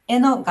call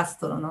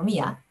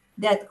enogastronomia,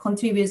 that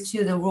contributes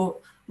to the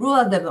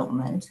rural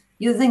development,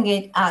 using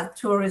it as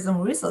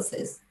tourism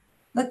resources.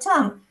 The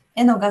term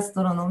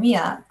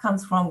enogastronomia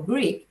comes from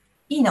Greek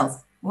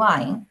enos,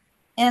 wine,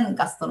 and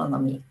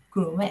gastronomy,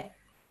 gourmet.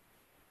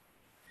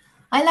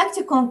 I like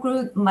to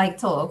conclude my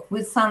talk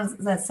with some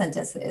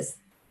sentences.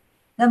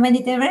 The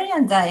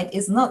Mediterranean diet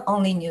is not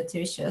only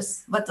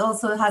nutritious, but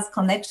also has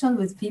connection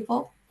with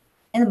people,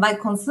 and by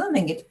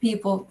consuming it,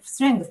 people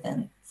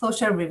strengthen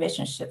social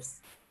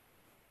relationships.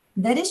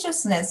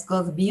 Deliciousness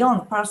goes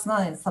beyond personal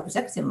and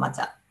subjective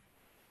matter,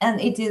 and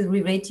it is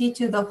related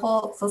to the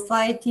whole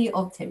society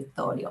of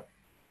territorio.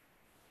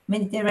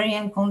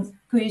 Mediterranean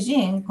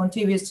cuisine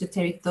contributes to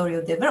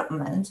territorial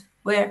development,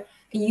 where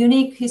a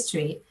unique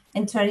history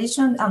and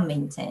tradition are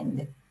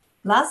maintained.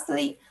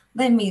 Lastly,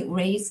 let me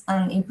raise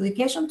an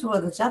implication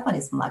toward the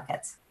Japanese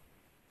market.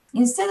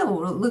 Instead of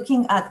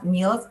looking at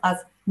meals as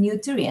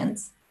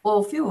nutrients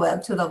or fuel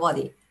to the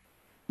body,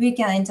 we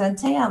can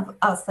entertain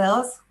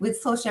ourselves with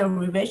social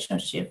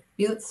relationships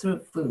built through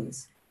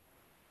foods.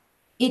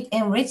 It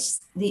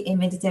enriches the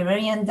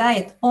Mediterranean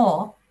diet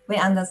more by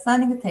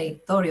understanding the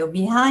territory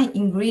behind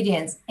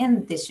ingredients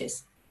and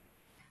dishes.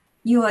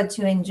 You are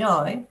to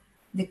enjoy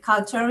the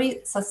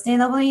culturally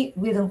sustainably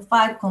within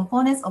 5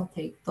 components of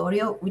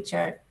territorio, which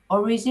are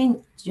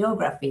origin,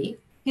 geography,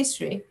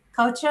 history,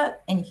 culture,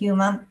 and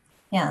human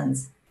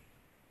hands.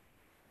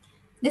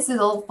 This is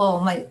all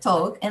for my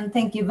talk, and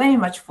thank you very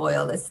much for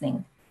your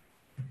listening.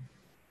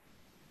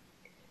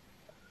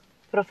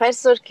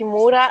 Professor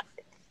Kimura,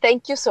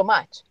 thank you so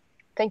much.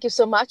 Thank you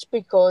so much,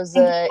 because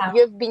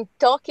you've been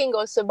talking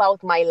also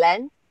about my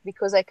land,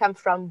 because I come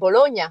from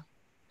Bologna.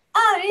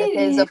 Ah, really?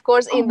 That is, of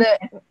course, in the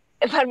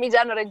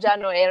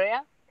Parmigiano-Reggiano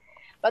area.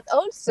 But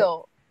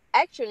also,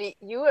 actually,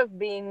 you have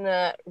been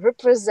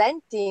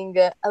representing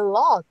a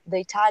lot the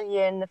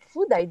Italian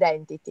food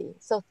identity.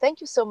 So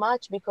thank you so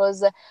much,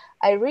 because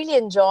I really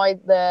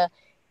enjoyed the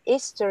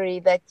history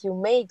that you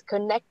made,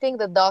 connecting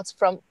the dots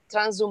from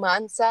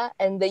transumanza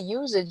and the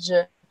usage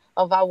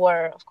of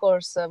our, of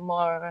course,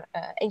 more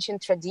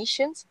ancient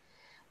traditions,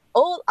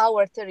 all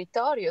our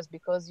territorios,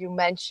 because you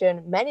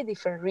mentioned many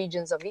different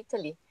regions of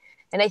Italy.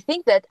 And I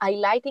think that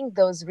highlighting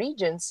those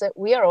regions,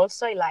 we are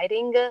also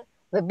highlighting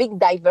the big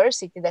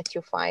diversity that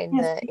you find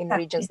in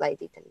regions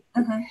like Italy.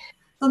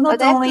 So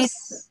not only...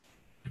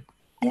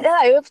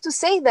 I have to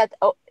say that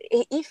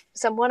if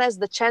someone has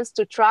the chance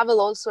to travel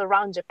also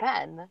around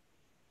Japan,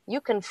 you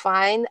can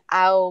find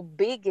how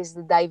big is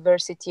the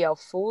diversity of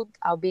food,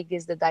 how big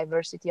is the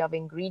diversity of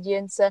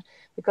ingredients,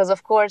 because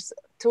of course,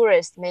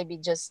 tourists maybe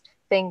just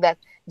think that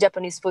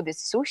Japanese food is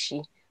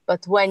sushi,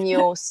 but when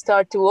you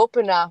start to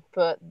open up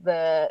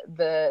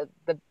the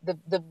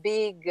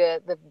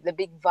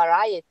big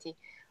variety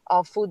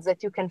of foods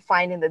that you can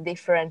find in the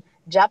different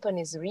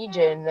Japanese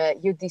region,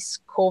 you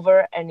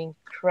discover an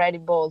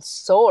incredible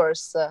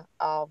source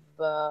of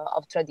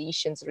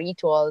traditions,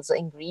 rituals,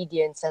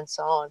 ingredients, and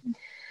so on.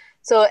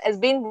 So it's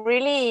been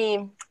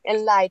really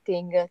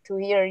enlightening to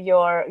hear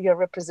your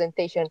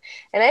representation.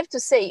 And I have to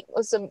say,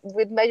 also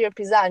with Major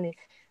Pisani,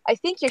 I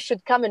think you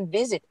should come and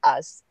visit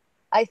us.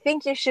 I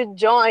think you should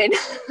join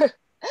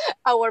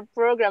our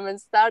program and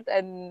start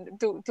and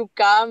to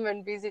come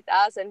and visit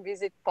us and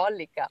visit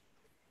Pollica.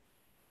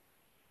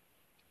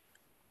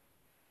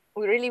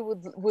 we really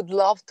would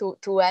love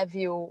to have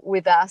you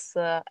with us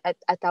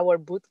at our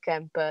boot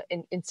camp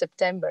in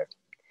September.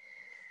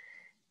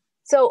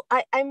 So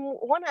I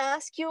want to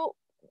ask you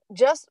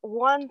just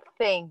one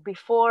thing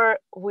before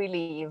we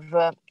leave.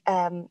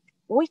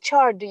 Which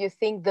are, do you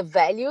think, the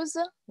values,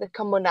 the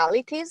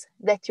commonalities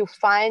that you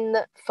find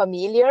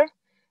familiar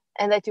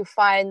and that you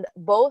find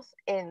both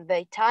in the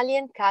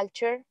Italian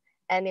culture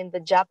and in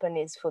the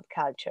Japanese food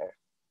culture?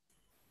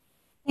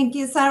 Thank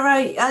you,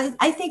 Sara.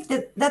 I think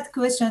that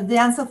question, the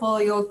answer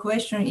for your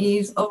question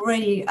is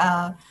already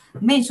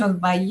mentioned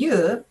by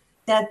you,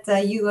 that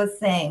you were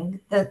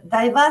saying the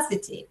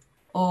diversity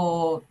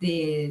of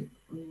the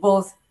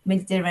both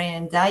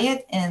Mediterranean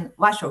diet and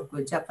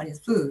washoku, Japanese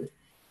food.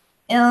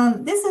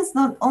 And this is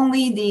not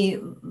only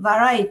the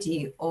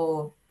variety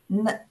of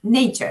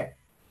nature,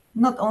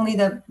 not only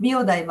the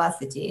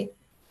biodiversity,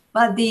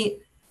 but the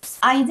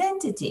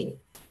identity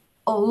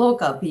of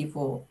local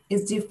people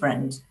is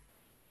different.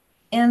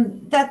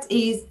 And that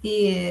is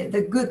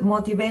the good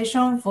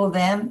motivation for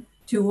them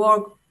to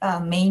work,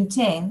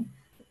 maintain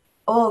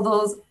all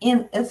those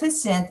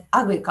inefficient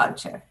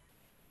agriculture.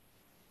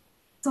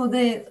 So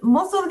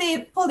most of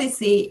the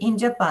policy in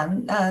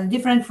Japan,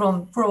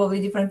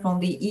 probably different from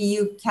the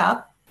EU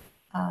CAP,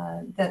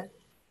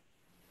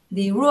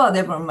 the rural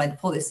development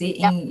policy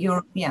in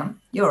Europe.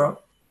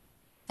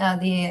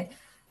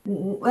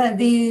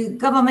 The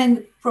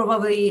government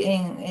probably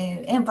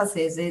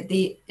emphasizes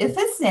the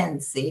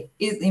efficiency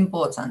is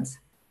important.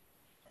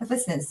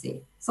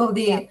 Efficiency. So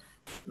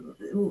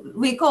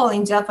we call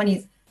in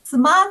Japanese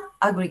smart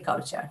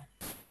agriculture.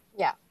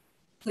 Yeah.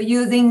 So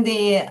using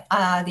the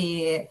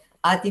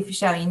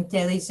artificial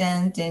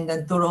intelligence and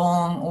the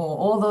drone or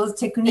all those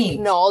techniques.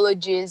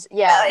 Technologies.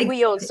 Yeah,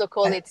 we also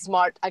call it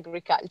smart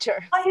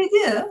agriculture. Oh, you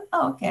do?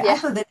 Oh, okay. Yeah. I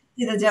thought that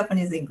is a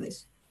Japanese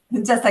English.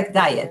 Just like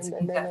diet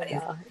in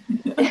Japanese.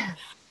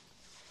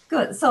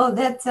 Good. So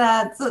this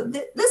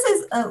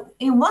is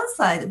in one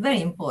side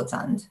very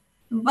important,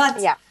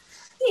 but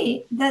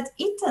see that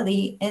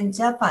Italy and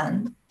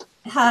Japan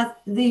have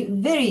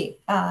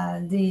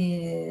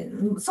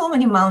so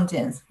many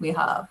mountains we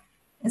have.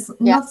 It's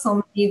not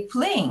so many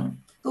plain.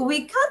 So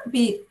we can't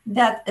be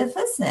that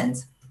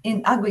efficient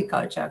in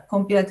agriculture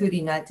compared to the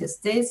United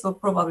States or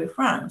probably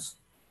France.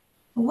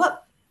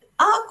 What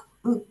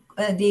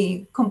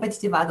the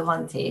competitive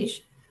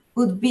advantage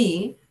would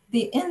be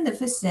the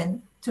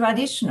inefficient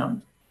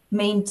traditional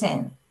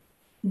maintain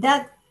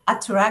that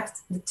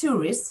attracts the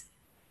tourists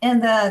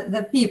and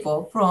the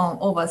people from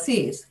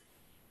overseas.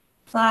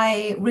 So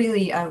I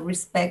really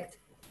respect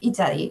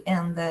Italy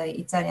and the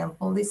Italian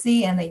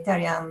policy and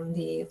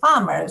the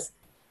farmers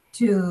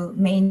to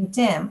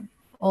maintain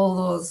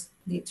all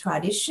the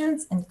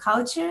traditions and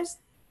cultures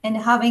and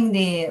having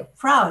the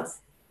proud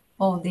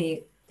of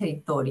the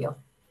territorio.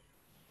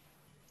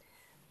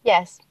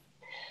 Yes,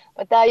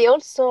 but I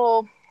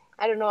also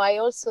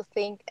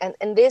think,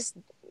 and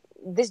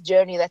this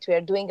journey that we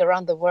are doing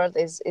around the world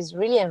is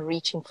really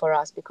enriching for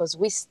us, because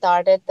we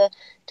started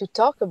to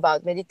talk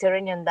about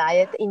Mediterranean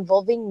diet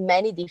involving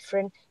many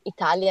different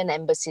Italian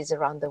embassies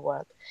around the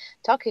world,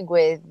 talking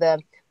with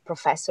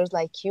professors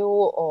like you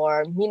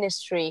or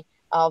Ministry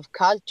of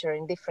Culture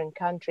in different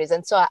countries.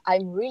 And so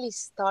I'm really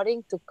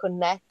starting to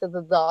connect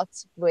the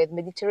dots with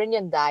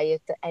Mediterranean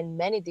diet and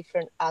many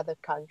different other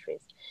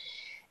countries.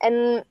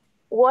 And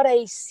what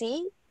I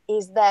see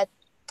is that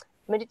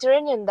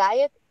Mediterranean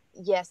diet,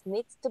 yes,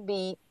 needs to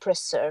be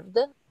preserved,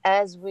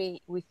 as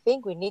we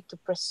think we need to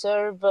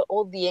preserve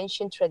all the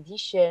ancient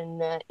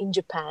tradition in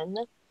Japan.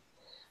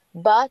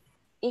 But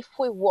if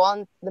we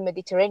want the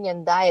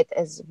Mediterranean diet,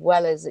 as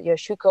well as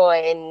Yoshiko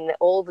and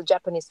all the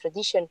Japanese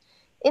tradition,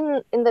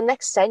 in the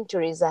next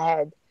centuries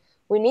ahead,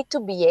 we need to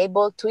be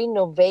able to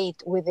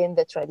innovate within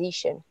the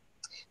tradition,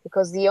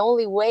 because the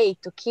only way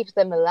to keep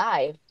them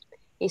alive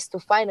is to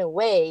find a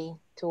way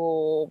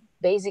to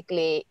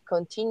basically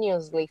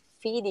continuously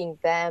feeding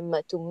them,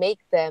 to make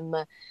them,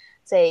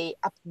 say,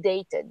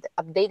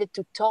 updated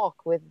to talk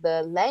with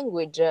the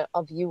language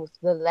of youth,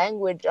 the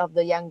language of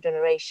the young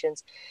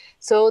generations,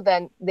 so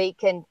then they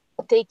can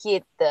take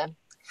it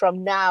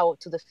from now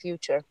to the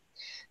future.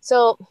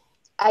 So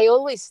I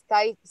always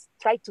try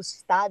to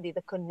study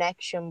the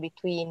connection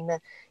between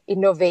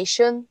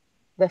innovation,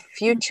 the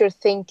future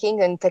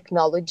thinking and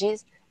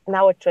technologies, and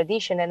our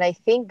tradition. And I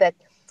think that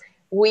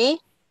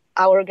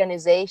our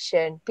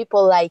organization,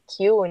 people like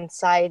you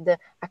inside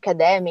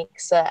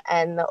academics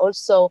and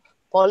also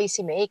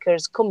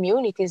policymakers,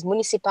 communities,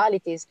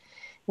 municipalities,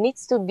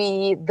 needs to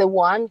be the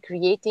one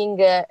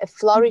creating a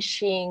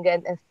flourishing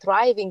and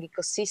thriving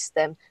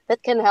ecosystem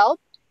that can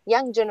help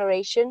young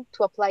generation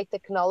to apply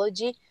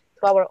technology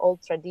to our old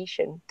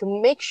tradition, to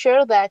make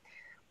sure that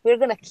we're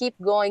going to keep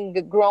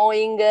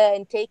growing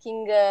and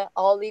taking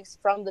olives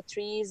from the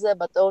trees,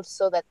 but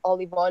also that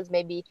olive oil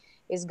maybe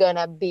is going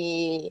to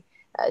be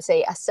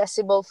say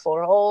accessible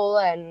for all,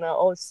 and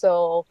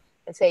also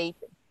say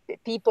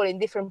people in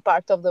different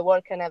parts of the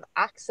world can have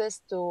access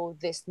to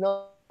this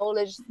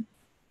knowledge,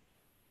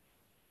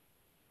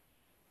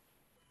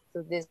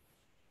 to this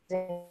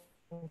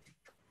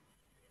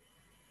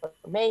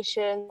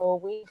information, or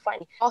we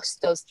find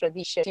hostels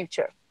tradition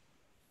future.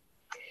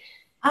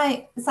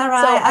 Sara, So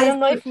I don't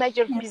know if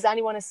Major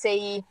Pisani want to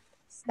say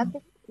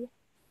something.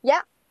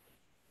 Yeah,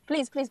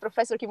 please,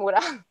 Professor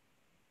Kimura.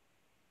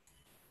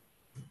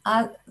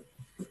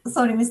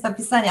 Sorry, Mr.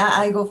 Pisani,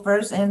 I go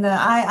first, and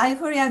I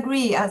fully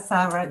agree,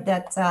 Sara,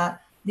 that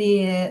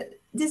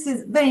this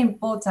is very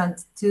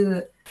important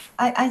to.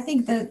 I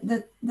think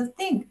the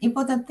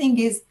important thing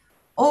is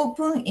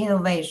open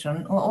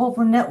innovation or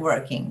open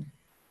networking.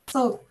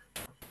 So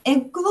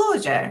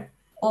enclosure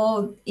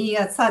or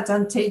a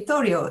certain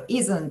territorial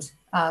isn't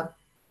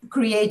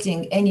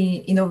creating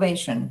any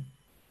innovation,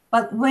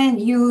 but when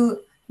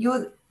you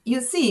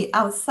see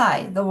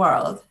outside the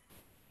world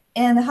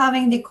and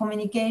having the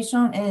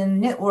communication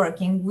and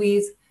networking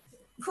with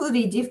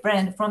fully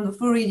different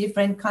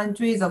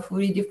countries or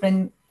fully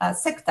different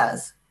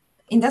sectors,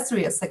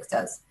 industrial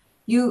sectors,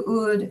 you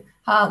would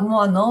have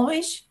more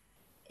knowledge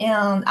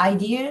and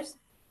ideas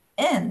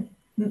and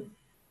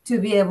to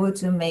be able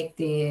to make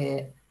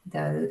the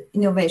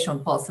innovation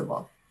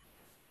possible.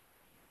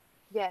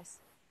 Yes.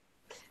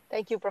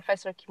 Thank you,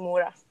 Professor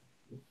Kimura.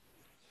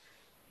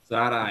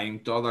 Sara, I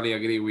totally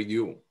agree with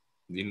you.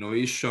 The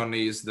innovation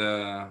is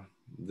the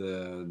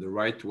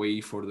right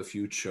way for the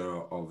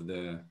future of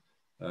the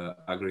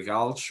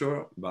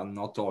agriculture, but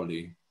not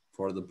only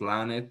for the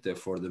planet,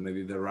 for the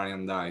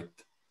Mediterranean diet.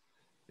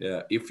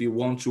 If we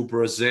want to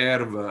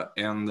preserve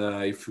and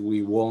if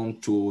we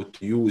want to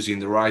use in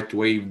the right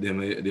way the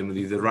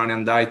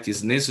Mediterranean diet,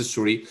 is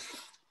necessary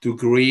to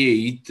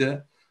create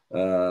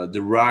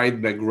the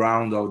right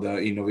background of the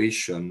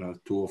innovation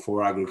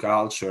for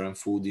agriculture and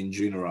food in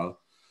general.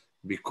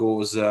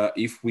 Because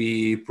if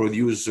we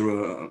produce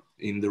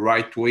in the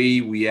right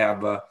way, we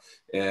have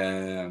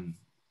a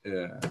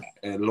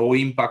low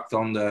impact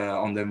on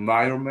the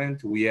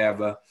environment. We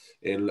have a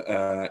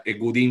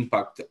good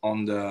impact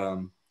on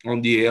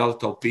the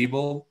health of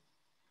people,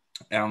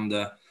 and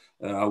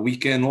we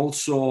can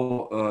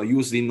also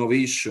use the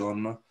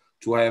innovation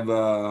to have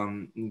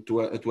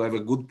a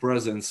good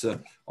presence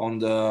on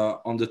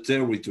the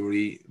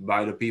territory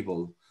by the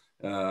people.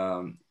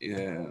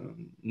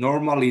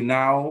 Normally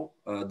now,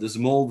 the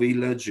small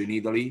village in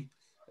Italy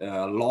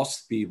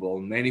lost people.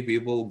 Many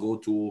people go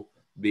to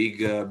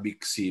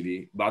big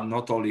city, but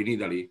not only in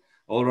Italy.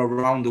 All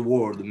around the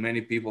world,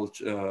 many people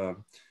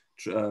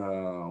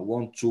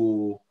want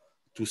to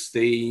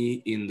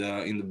stay in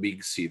the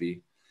big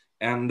city,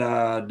 and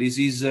this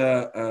is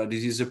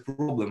a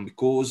problem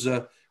because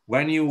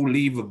when you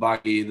live by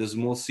the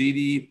small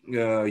city,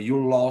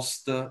 you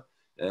lost a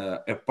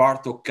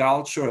part of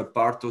culture, a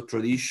part of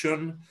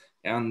tradition,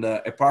 and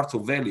a part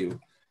of value.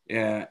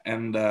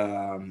 And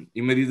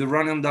in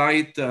Mediterranean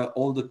diet,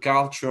 all the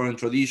culture and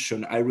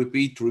tradition, I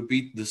repeat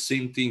the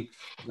same thing,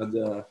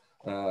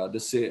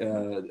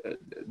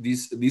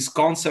 this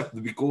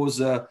concept,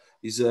 because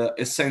is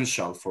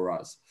essential for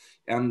us.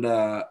 And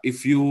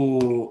if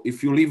you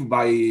live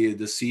by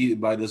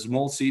the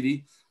small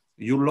city,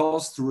 you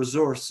lost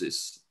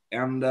resources,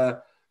 and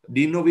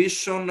the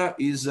innovation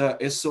is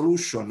a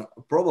solution,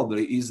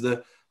 probably is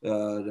the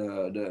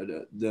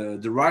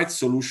right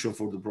solution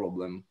for the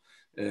problem.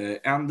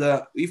 And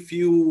if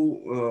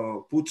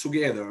you put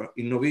together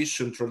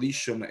innovation,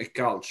 tradition, and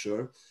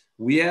culture,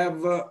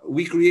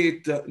 we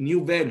create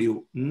new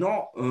value.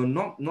 Not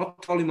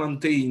only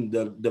maintain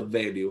the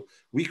value,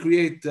 we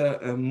create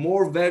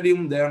more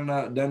value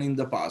than in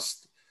the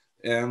past.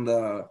 And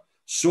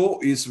so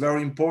it's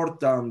very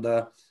important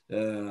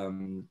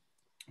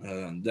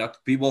that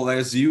people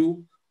as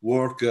you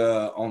work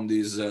on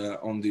this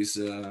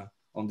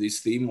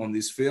theme, on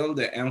this field,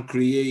 and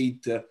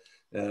create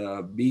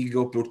big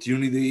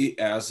opportunity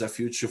as a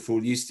Future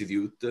Food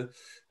Institute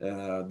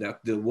that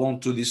they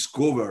want to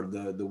discover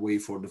the way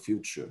for the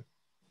future.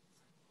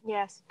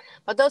 Yes,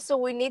 but also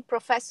we need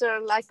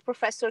Professor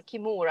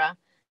Kimura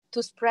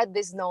to spread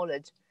this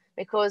knowledge,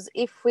 because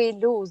if we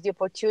lose the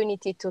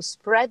opportunity to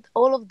spread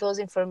all of those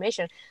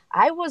information,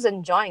 I was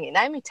enjoying it.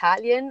 I'm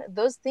Italian.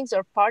 Those things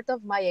are part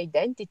of my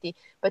identity,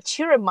 but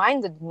she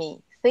reminded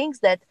me things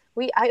that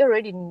I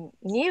already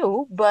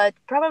knew, but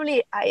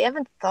probably I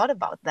haven't thought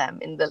about them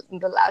in the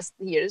last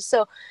years.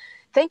 So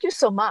thank you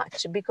so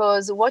much,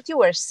 because what you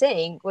were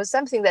saying was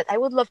something that I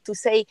would love to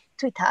say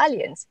to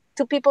Italians,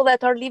 to people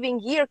that are living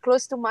here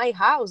close to my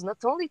house,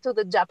 not only to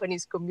the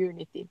Japanese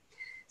community.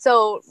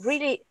 So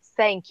really,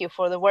 thank you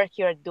for the work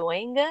you're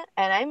doing.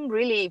 And I'm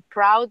really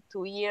proud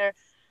to hear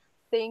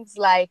things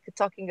like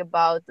talking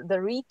about the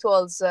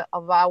rituals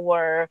of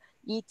our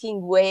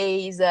eating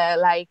ways,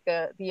 like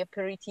the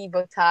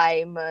aperitivo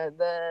time,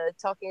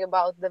 talking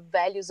about the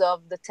values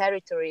of the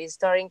territories,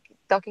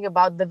 talking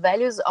about the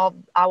values of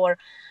our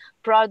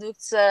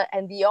products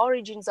and the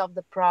origins of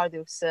the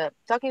products,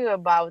 talking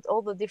about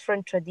all the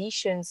different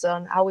traditions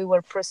on how we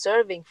were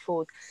preserving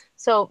food.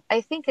 So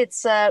I think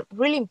it's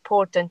really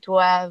important to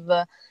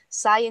have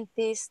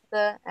scientists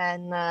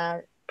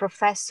and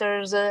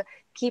professors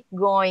keep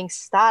going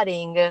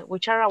studying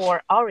which are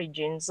our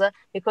origins,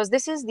 because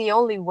this is the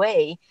only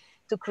way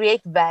to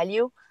create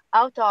value,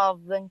 out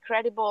of the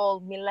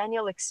incredible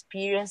millennial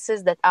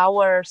experiences that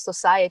our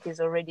societies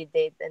already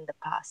did in the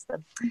past.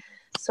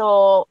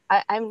 So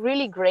I'm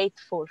really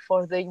grateful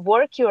for the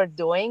work you are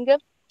doing.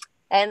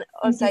 And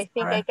also, I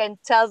think I can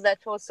tell that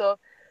also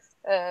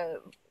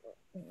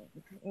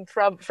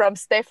from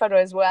Stefano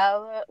as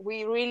well.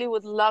 We really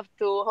would love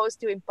to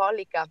host you in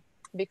Pollica,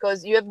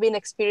 because you have been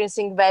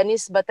experiencing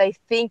Venice, but I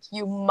think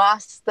you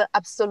must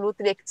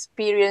absolutely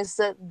experience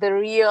the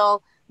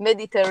real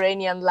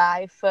Mediterranean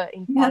life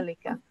in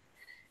Pollica.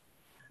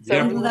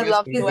 So we would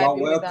love to you have are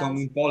you with welcome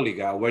us. in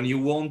Pollica. When you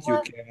want,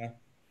 you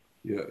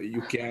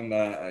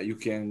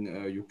can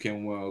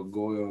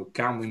go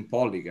come in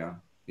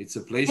Pollica. It's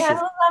a pleasure. Yeah,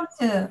 I would love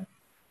to.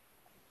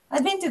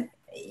 I've been to.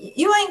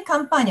 You are in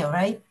Campania,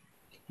 right?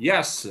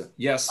 Yes,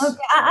 yes.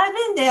 Okay, I've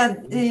been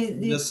there.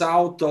 In the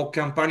south of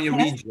Campania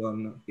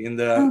region, in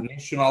the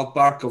National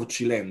Park of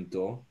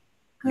Cilento,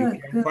 you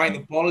can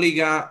find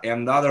Pollica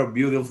and other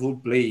beautiful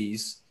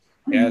place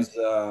as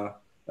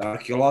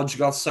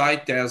archaeological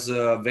site as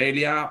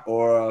Velia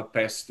or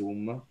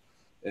Pestum.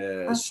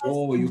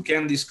 So you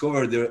can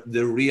discover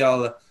the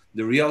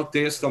real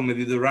taste of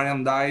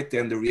Mediterranean diet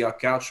and the real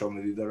culture of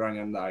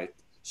Mediterranean diet.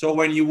 So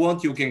when you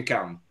want, you can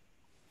come.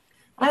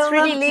 It's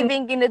really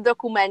living in a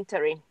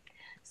documentary.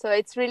 So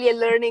it's really a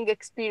learning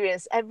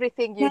experience.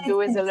 Everything you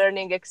do is a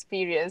learning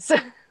experience.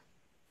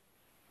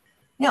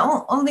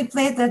 Yeah, only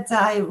place that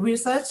I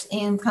researched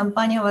in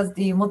Campania was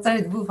the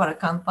mozzarella bufala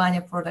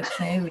Campania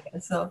production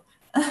area. So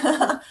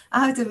I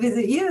have to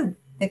visit you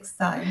next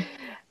time.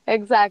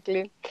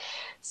 Exactly.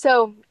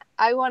 So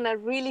I want to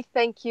really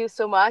thank you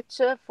so much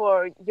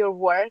for your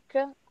work.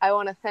 I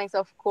want to thank,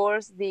 of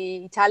course,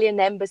 the Italian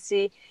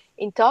Embassy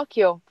in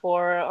Tokyo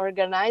for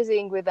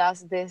organizing with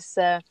us this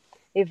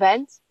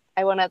event.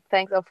 I want to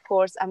thank, of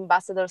course,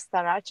 Ambassador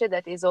Starace,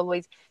 that is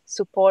always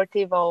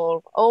supportive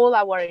of all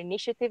our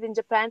initiative in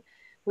Japan.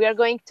 We are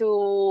going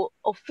to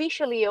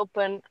officially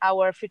open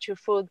our Future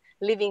Food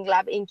Living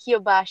Lab in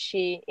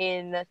Kiyobashi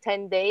in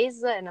 10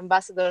 days. And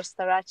Ambassador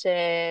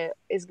Starace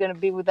is going to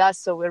be with us.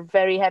 So we're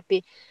very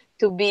happy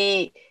to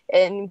be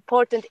an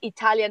important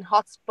Italian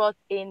hotspot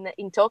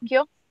in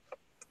Tokyo.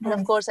 And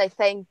of course, I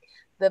thank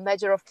the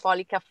Mayor of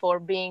Pollica for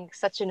being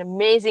such an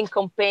amazing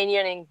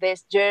companion in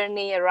this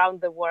journey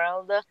around the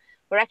world.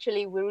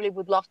 We really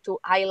would love to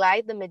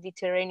highlight the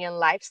Mediterranean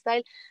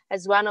lifestyle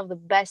as one of the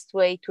best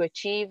way to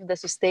achieve the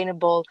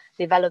Sustainable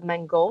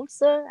Development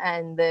Goals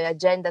and the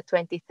Agenda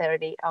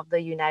 2030 of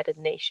the United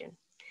Nations.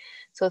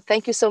 So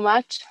thank you so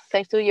much.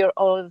 Thanks to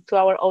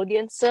our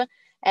audience,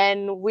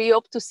 and we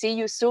hope to see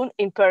you soon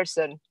in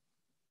person.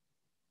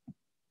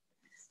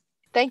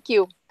 Thank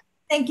you.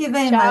 Thank you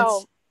very Ciao.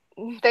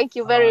 much. Thank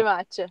you very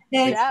much.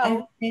 Yes,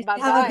 Ciao. Bye-bye.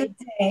 Have a good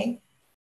day.